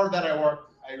the 4 that I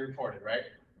worked, I reported, right?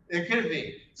 It could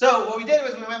be. So what we did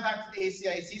was we went back to the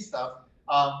ACIC stuff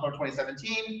from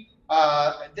 2017.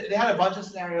 They had a bunch of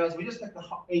scenarios. We just picked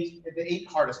the 8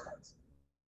 hardest ones,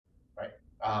 right?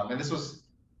 And this was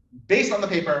based on the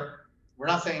paper. We're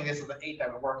not saying this is the 8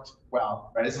 that worked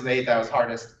well, right? This is the 8 that was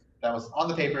hardest, that was on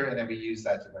the paper, and then we used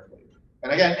that to replicate.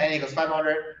 And again, n equals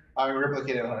 500. We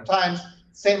replicated it 100 times.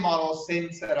 Same model,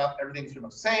 same setup, everything's pretty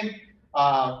much the same.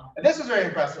 And this was very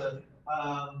impressive.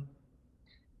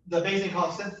 The Bayesian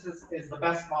Causal synthesis is the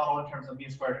best model in terms of mean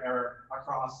squared error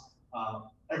across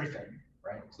everything,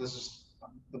 right? So this is,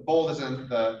 the bold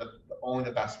isn't only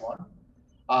the best one.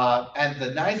 And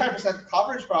the 95%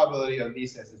 coverage probability of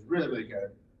BCS is really, really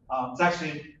good. It's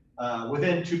actually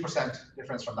within 2%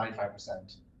 difference from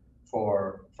 95%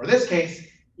 for this case,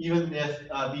 even if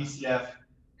BCF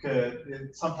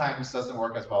it sometimes doesn't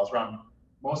work as well. It's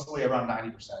mostly around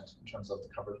 90% in terms of the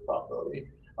coverage probability.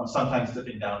 Sometimes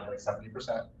dipping down to like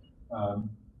 70%.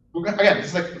 Again, this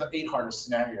is like the 8 hardest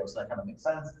scenarios, so that kind of makes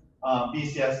sense.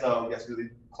 BCS though gets really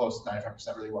close to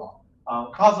 95% really well.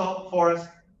 Causal forest,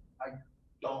 I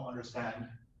don't understand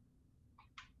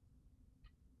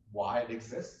why it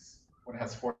exists when it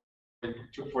has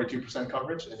 42%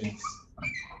 coverage. I mean, it's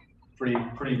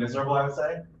pretty miserable, I would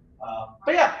say.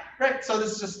 But yeah, right. So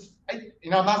this is just, I'm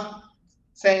not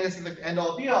saying this is the end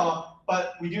all be all,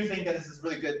 but we do think that this is a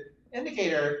really good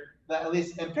indicator that at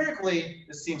least empirically,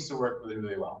 this seems to work really,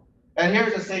 really well. And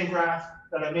here's the same graph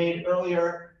that I made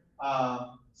earlier.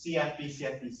 CF,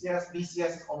 BCF, BCS.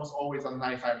 BCS is almost always on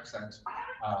 95%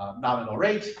 nominal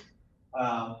rate.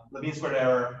 The mean squared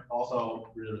error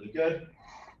also really, really good.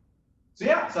 So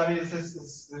yeah, so I mean, this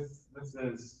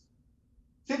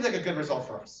seems like a good result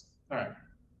for us. All right.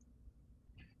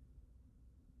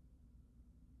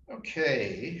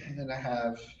 Okay, and then I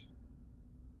have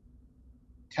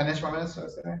 10-ish more minutes, so I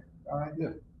say. All right, Yeah.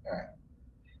 All right.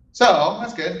 So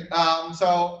that's good.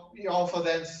 So we also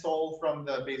then stole from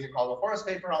the Bayesian Causal forest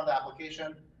paper on the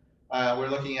application. We're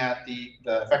looking at the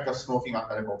effect of smoking on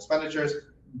medical expenditures,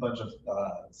 a bunch of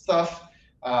stuff.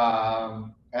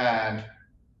 And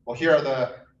well, here are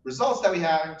the results that we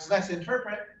have. It's nice to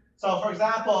interpret. So for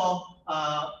example,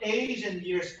 age and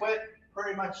years quit,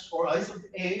 pretty much, or at least with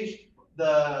age,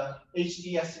 the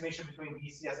HD estimation between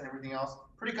BCS and everything else,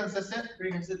 pretty consistent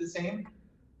the same.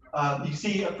 You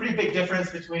see a pretty big difference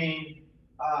between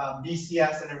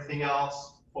BCS and everything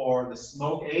else for the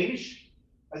smoke age,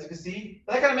 as you can see.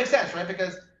 But that kind of makes sense, right?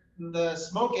 Because the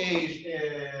smoke age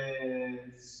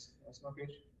is, smoke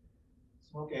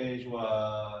age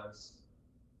was,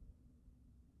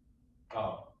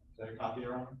 oh, did I copy it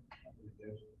wrong?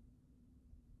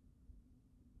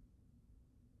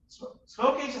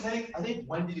 Smoke age is, I think,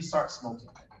 when did you start smoking?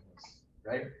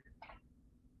 Right?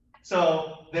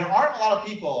 So there aren't a lot of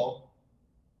people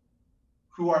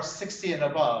who are 60 and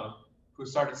above who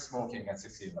started smoking at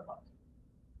 60 and above.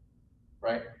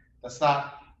 Right? That's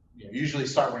not, usually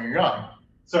start when you're young.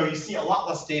 So you see a lot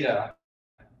less data,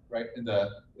 right, in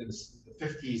the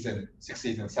 50s and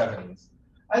 60s and 70s.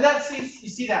 And you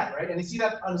see that, right? And you see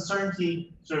that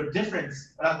uncertainty sort of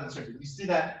difference, not uncertainty, you see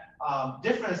that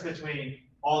difference between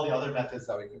all the other methods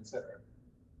that we consider,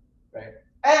 right?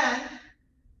 And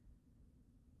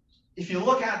if you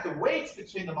look at the weights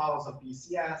between the models of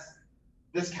BCS,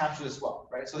 this captures as well,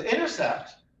 right? So the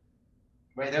intercept,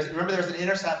 right? Remember there's an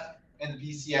intercept in the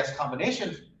BCS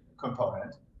combination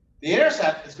component. The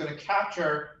intercept is going to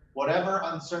capture whatever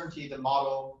uncertainty the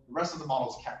rest of the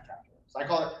models can't capture. So I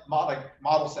call it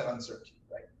model set uncertainty,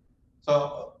 right?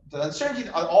 So the uncertainty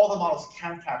that all the models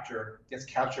can capture gets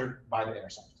captured by the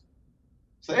intercept.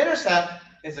 So the intercept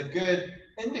is a good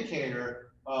indicator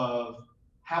of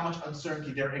how much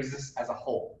uncertainty there exists as a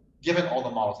whole, given all the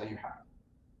models that you have.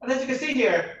 And as you can see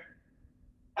here,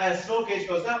 as smoke age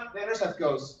goes up, the intercept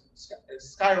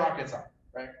skyrockets up,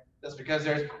 right? That's because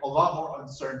there's a lot more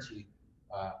uncertainty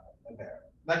in there.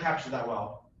 That captures that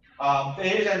well. The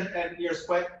age and years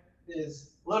quit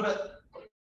is a little bit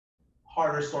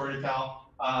harder story to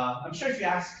tell. I'm sure if you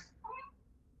ask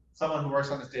someone who works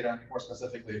on this data more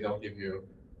specifically, they'll give you,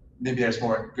 maybe there's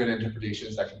more good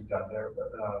interpretations that can be done there.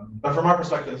 But from our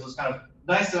perspective, this is kind of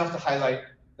nice enough to highlight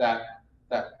that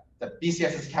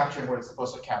BCS is capturing what it's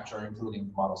supposed to capture,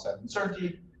 including model set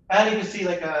uncertainty. And you can see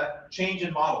like a change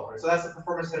in model, right? So that's the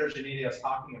performance heterogeneity I was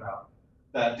talking about.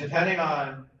 That depending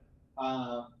on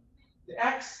the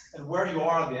X and where you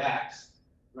are on the X,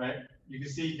 right? you can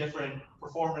see different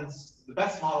performance. The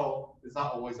best model is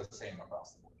not always the same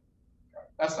across the board.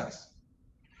 That's nice.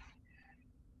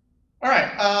 All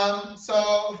right,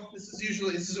 so this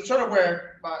is sort of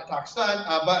where my talk's done.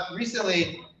 But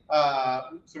recently,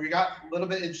 so we got a little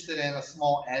bit interested in a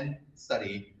small N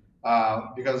study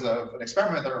because of an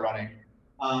experiment that we're running.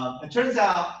 It turns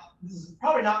out this is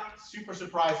probably not super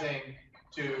surprising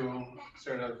to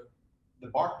sort of the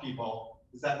BART people,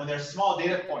 is that when there's small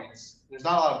data points, there's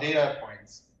not a lot of data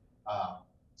points.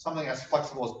 Something as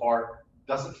flexible as BART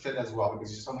doesn't fit as well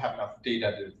because you just don't have enough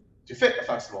data to fit a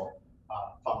flexible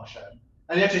function.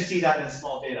 And you actually see that in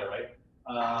small data, right?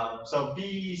 So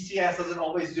BCS doesn't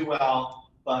always do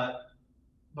well, but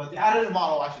the additive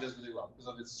model actually does really well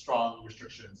because of its strong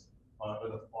restrictions on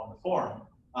the form.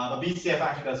 But BCF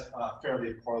actually does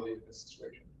fairly poorly in this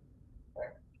situation. Okay?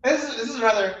 And this is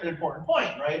rather an important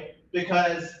point, right?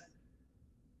 Because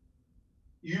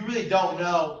you really don't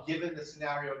know, given the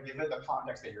scenario, given the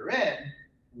context that you're in,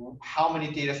 how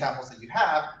many data samples that you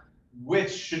have,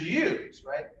 which should you use,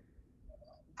 right?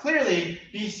 Clearly,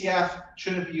 BCF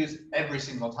shouldn't be used every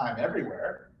single time,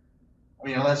 everywhere. I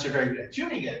mean, unless you're very good at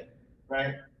tuning it,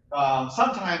 right?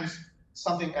 Sometimes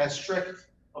something as strict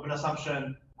of an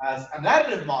assumption as an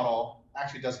additive model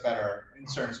actually does better in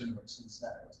certain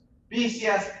scenarios.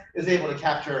 BCS is able to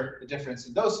capture the difference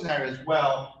in those scenarios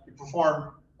well, to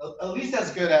perform at least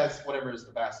as good as whatever is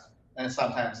the best, and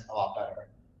sometimes a lot better.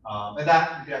 And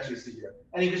that you can actually see here.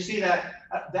 And you can see that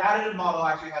the additive model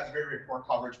actually has very, very poor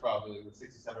coverage probability with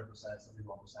 67%,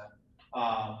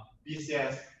 71%.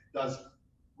 BCS does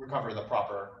recover the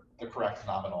correct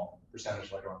nominal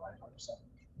percentage, like around 95%.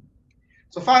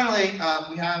 So finally,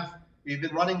 we've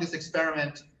been running this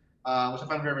experiment, which I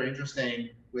find very, very interesting,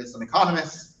 with some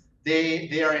economists.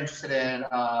 They are interested in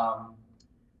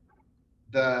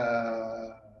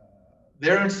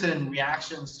they're interested in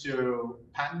reactions to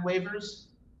patent waivers.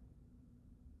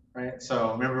 Right.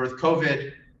 So remember with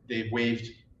COVID, they waived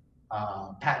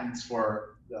patents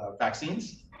for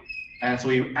vaccines, and so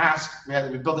we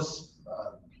built this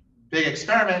big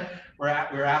experiment where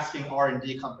we're asking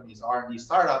R&D companies, R&D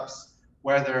startups,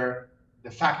 whether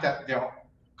the fact that their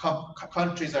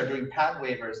countries are doing patent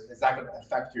waivers, is that going to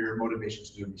affect your motivation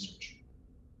to do research?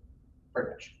 Pretty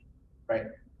much, right?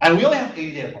 And we only have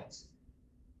 80 data points.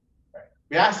 Right?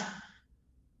 We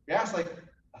asked like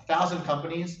 1,000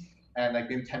 companies. And like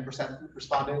maybe 10%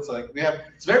 responded. So like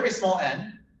it's very, very small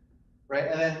N, right?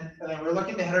 And then we're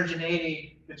looking at the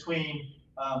heterogeneity between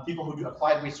people who do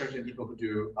applied research and people who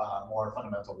do more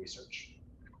fundamental research.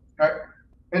 Right?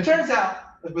 And it turns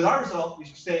out that with our result, we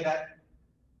should say that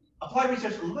applied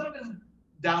research a little bit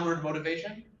downward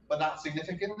motivation, but not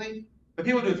significantly. But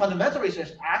people who do fundamental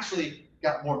research actually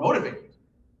got more motivated,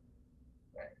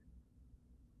 right?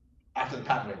 After the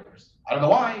patent waivers. I don't know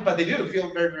why, but they do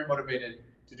feel very, very motivated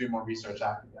to do more research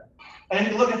after that. And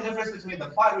if you look at the difference between the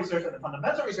applied research and the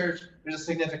fundamental research, there's a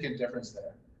significant difference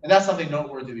there. And that's something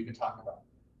noteworthy we can talk about.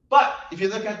 But if you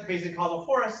look at the Bayesian causal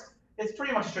forest, it's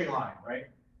pretty much a straight line, right?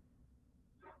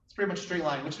 It's pretty much a straight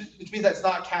line, which means that it's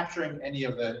not capturing any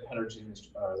of the heterogeneous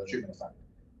the treatment effect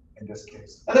in this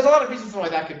case. And there's a lot of reasons why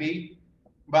that could be,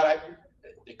 but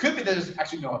it could be that there's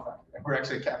actually no effect, and we're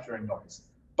actually capturing noise.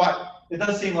 But it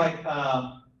does seem like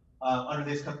under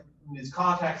these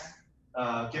contexts,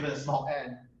 given a small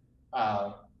N,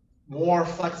 more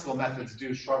flexible methods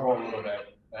do struggle a little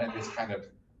bit, and this kind of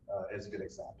is a good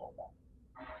example of that.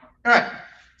 All right,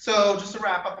 so just to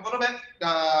wrap up a little bit,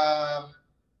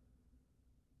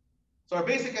 so our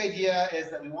basic idea is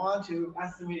that we want to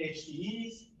estimate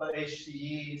HTEs, but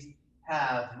HTEs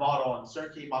have model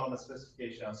uncertainty, model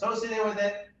misspecification associated with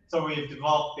it. So we've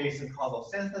developed Bayesian causal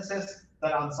synthesis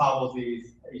that unsolves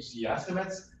these HTE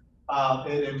estimates.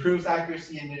 It improves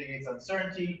accuracy and mitigates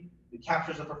uncertainty. It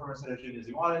captures the performance heterogeneity as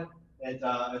you wanted. It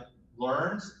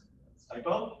learns,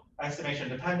 typo, estimation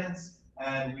dependence,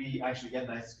 and we actually get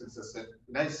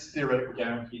nice theoretical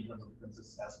guarantee in terms of the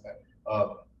consistent estimate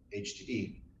of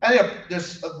HTE. And yeah,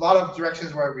 there's a lot of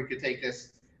directions where we could take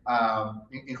this,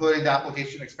 including the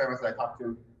application experiments that I talked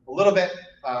to a little bit.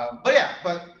 But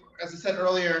as I said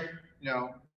earlier,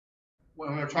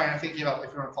 when we were thinking about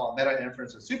if you want to call it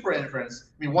meta-inference or Supra inference,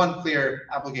 I mean, one clear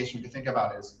application we could think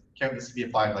about is, can this be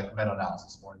applied like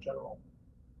meta-analysis more in general,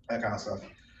 that kind of stuff.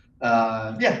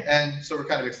 And so we're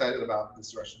kind of excited about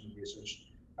this direction of research.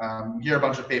 Here are a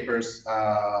bunch of papers,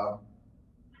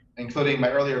 including my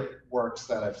earlier works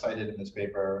that I've cited in this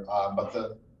paper. But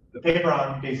the paper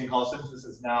on Bayesian causal synthesis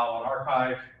is now on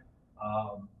arXiv.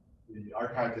 We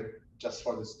archived it just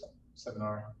for this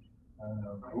seminar.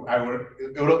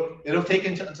 It would have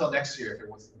taken until next year if it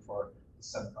wasn't for the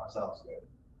seminar. So that was good.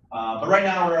 But right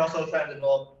now, we're also trying to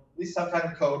develop at least some kind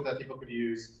of code that people could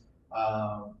use,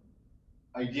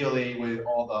 ideally with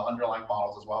all the underlying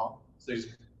models as well. So you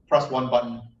just press one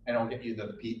button, and it'll get you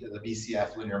the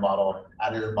BCF linear model,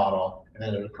 additive model, and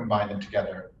then it'll combine them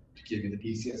together to give you the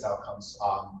BCS outcomes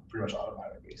pretty much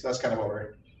automatically. So that's kind of what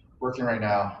we're working right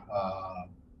now.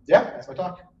 Yeah, that's my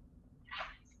talk.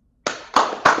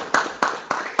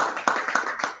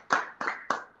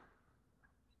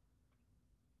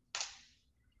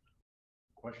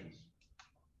 Questions?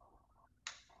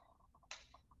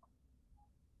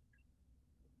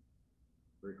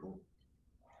 Very cool.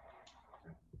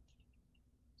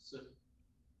 So,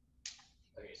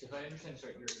 okay, so if I understand,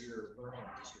 sorry, you're learning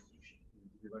distribution.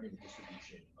 You're learning the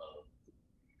distribution of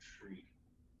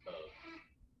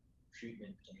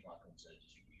treatment potential outcomes and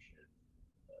distribution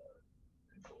of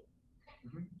control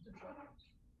potential outcomes.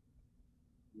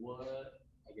 What,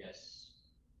 I guess,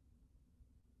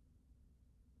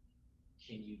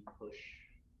 can you push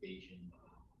Bayesian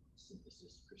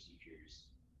synthesis procedures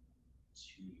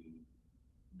to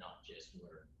not just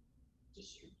learn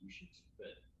distributions,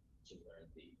 but to learn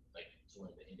the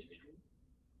individual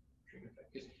treatment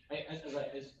effect?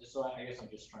 Because I guess I'm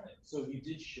just trying to. So you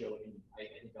did show I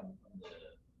think on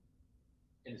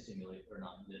the simulate or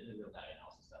not in the real data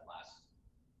analysis that last.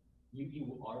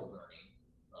 You are learning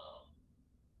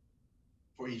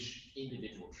For each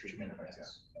individual treatment effects.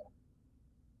 Yeah.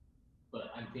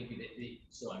 But I'm thinking that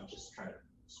so I'm just trying to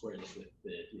square this with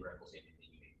the theoretical statement that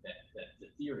you made, that the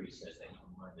theory says that you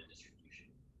can learn the distribution,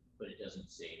 but it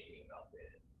doesn't say anything about the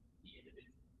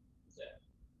individual. Is that?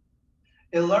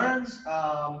 It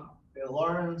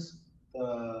learns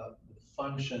the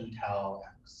function tau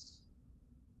x.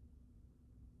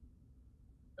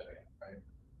 Okay. Right.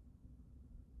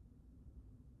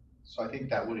 So I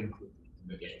think that would include.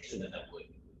 Okay, so then that would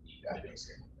include the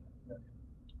individual. Yeah.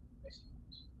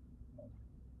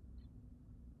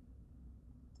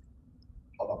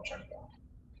 I'll double check that.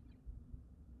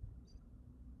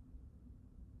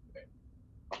 Okay.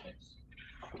 Thanks.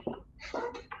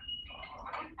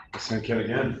 Thank you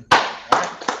again.